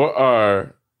 Mm-hmm. What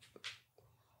are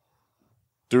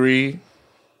 3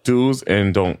 do's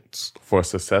and don'ts for a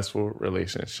successful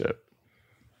relationship?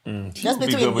 Just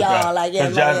between y'all,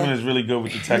 because Jasmine is really good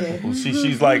with the technical.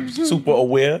 She's like super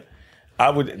aware. I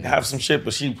would have some shit,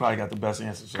 but she probably got the best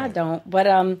answer. I don't, but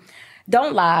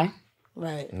don't lie.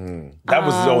 Right.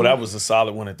 That was a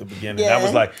solid one at the beginning. Yeah. That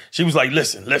was like, she was like,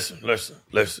 listen.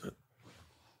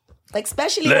 Like,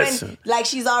 especially when, like,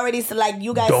 she's already, like,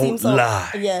 you guys seem so... Don't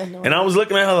lie. Yeah. No. And I was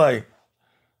looking at her like,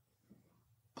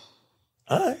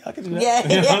 all right, I can do that.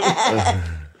 Yeah.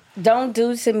 Don't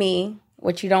do to me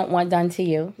what you don't want done to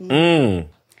you. Mm.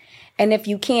 And if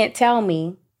you can't tell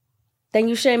me, then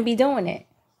you shouldn't be doing it.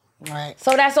 Right.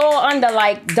 So that's all under,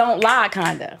 like, don't lie,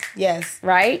 kind of. Yes.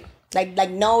 Right?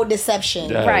 Like no deception.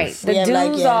 Yes. Right. The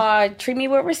do's are treat me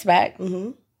with respect.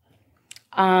 Mm-hmm.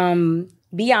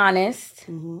 Be honest.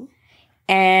 Mm-hmm.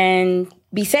 And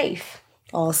be safe.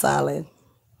 All solid.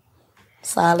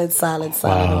 Solid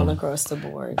all across the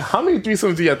board. How many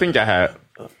threesomes do you think I had?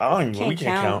 We can't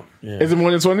count. Yeah. Is it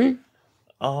more than 20?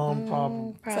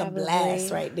 Probably. It's a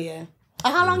blast right there.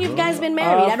 How long have you guys been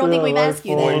married? I don't think we've asked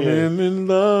you that. In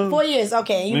love. 4 years,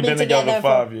 okay. We've been together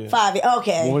 5 years. 5 years,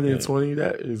 okay. More than 20,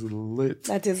 that is lit.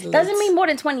 That is lit. Doesn't mean more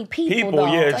than 20 people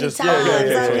though. Yeah, just... Okay.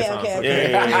 Yeah.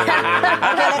 Okay,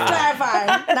 let's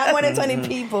clarify. Not more than 20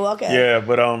 people, okay. Yeah,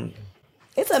 but...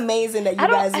 It's amazing that you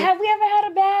guys... Have we ever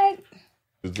had a bag?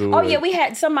 Oh yeah, we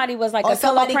had somebody was like a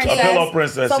pillow princess. A pillow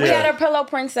princess. So we had a pillow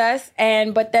princess,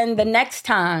 but then the next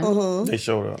time they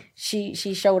showed up. She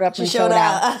showed up and showed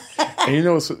out. And you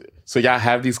know, so y'all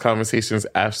have these conversations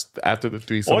after the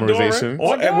threesomeization,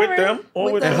 or with them.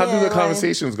 And how do the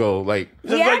conversations go? Like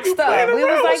we asked them. We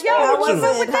was like, "Yo, what's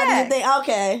up with How do you that?" think?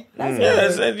 Okay,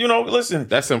 that's good. You know, listen,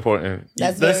 that's important.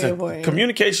 That's very important.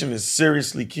 Communication is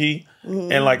seriously key,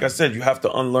 and like I said, you have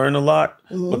to unlearn a lot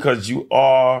because you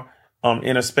are.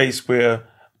 In a space where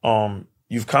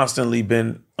you've constantly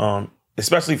been,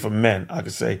 especially for men, I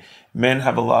could say, men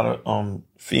have a lot of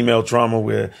female trauma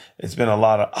where it's been a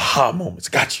lot of aha moments.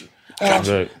 I got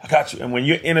you. And when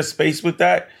you're in a space with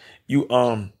that, you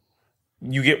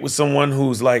get with someone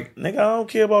who's like, nigga, I don't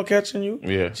care about catching you.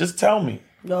 Yeah. Just tell me.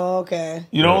 Oh, okay.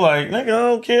 You know, like, nigga, I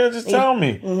don't care. Just tell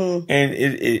me. Mm-hmm. And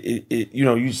it you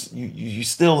know, you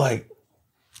still like,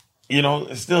 you know,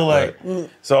 it's still like,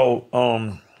 so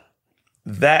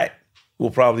that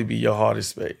will probably be your hardest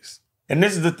space. And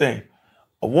this is the thing.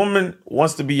 A woman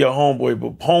wants to be your homeboy,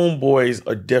 but homeboys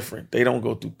are different. They don't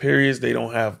go through periods. They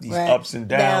don't have these ups and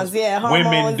downs.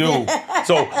 Women do.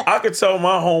 So I could tell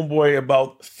my homeboy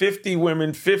about 50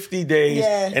 women, 50 days,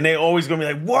 and they always gonna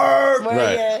be like, word.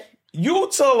 Right. You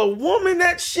tell a woman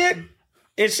that shit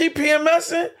and she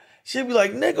PMSing, she'll be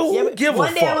like, nigga, who give a fuck?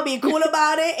 One day I'm gonna be cool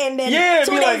about it, and then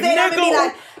 2 days later I'm gonna be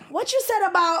like, what you said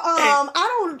about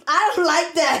I don't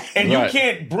like that. And you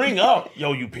can't bring up,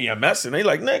 yo, you PMSing. They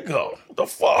like, nigga, what the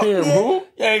fuck? Who?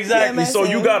 Yeah, exactly. So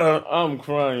you gotta I'm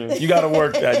crying. You gotta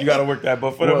work that.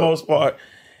 But for the most part,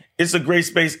 it's a great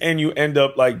space, and you end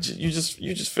up like you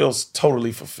just feel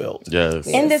totally fulfilled. Yes.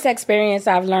 In this experience,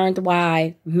 I've learned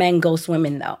why men ghost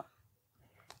women though.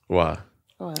 Why?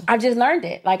 I just learned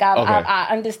it. Like I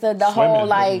understood the whole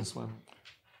like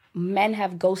men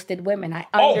have ghosted women. I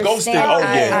understand.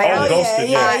 Ghosted. Ghosted.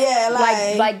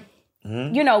 Yeah. Like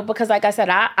you know, because like I said,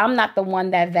 I'm not the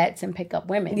one that vets and pick up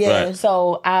women. Yeah. Right.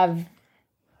 So I've,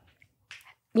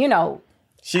 you know,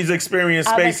 she's experienced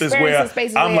spaces where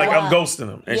I'm like, I'm ghosting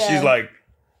them, and she's like,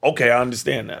 okay, I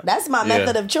understand that. That's my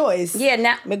method of choice. Yeah,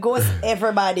 now me ghost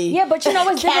everybody. Yeah, but you know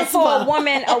it's different for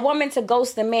a woman to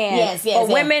ghost a man. Yes. But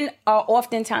women are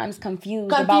oftentimes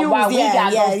confused about why we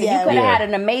got ghosted. You could have had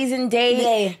an amazing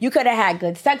day. Yeah. You could have had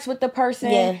good sex with the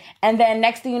person. Yeah. And then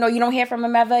next thing you know, you don't hear from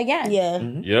him ever again. Yeah.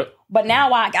 Mm-hmm. Yep. But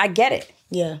now I get it.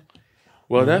 Yeah.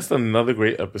 Well, that's another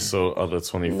great episode of the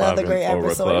 25 and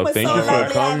Over Club. Thank you for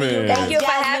coming. Thank you for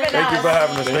having us. Thank you for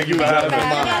having us. Thank you for having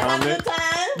us.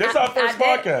 This is our first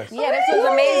podcast. Yeah, this was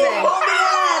amazing.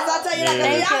 I'll tell you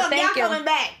that. Thank you. Coming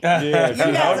back. Yeah, you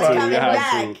guys are coming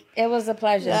back. It was a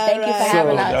pleasure. Thank you for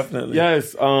having us. Definitely.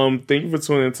 Yes. Thank you for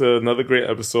tuning into another great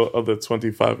episode of the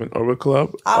 25 and Over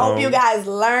Club. I hope you guys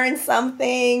learned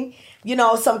something. You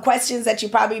know, some questions that you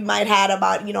probably might had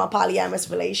about, you know, a polyamorous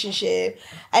relationship,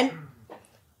 and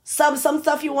some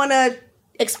stuff you want to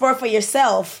explore for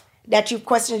yourself.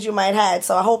 Questions you might have.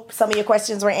 So I hope some of your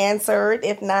questions were answered.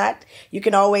 If not, you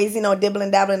can always, you know, dibble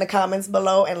and dabble in the comments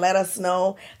below and let us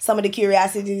know some of the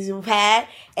curiosities you've had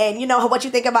and, you know, what you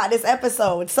think about this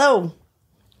episode. So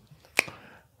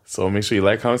make sure you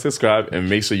like, comment, subscribe, and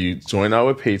make sure you join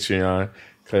our Patreon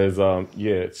because,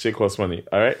 shit costs money.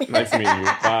 All right? Nice meeting you.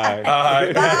 Bye.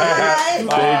 Bye.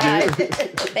 bye.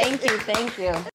 Thank you. Thank you.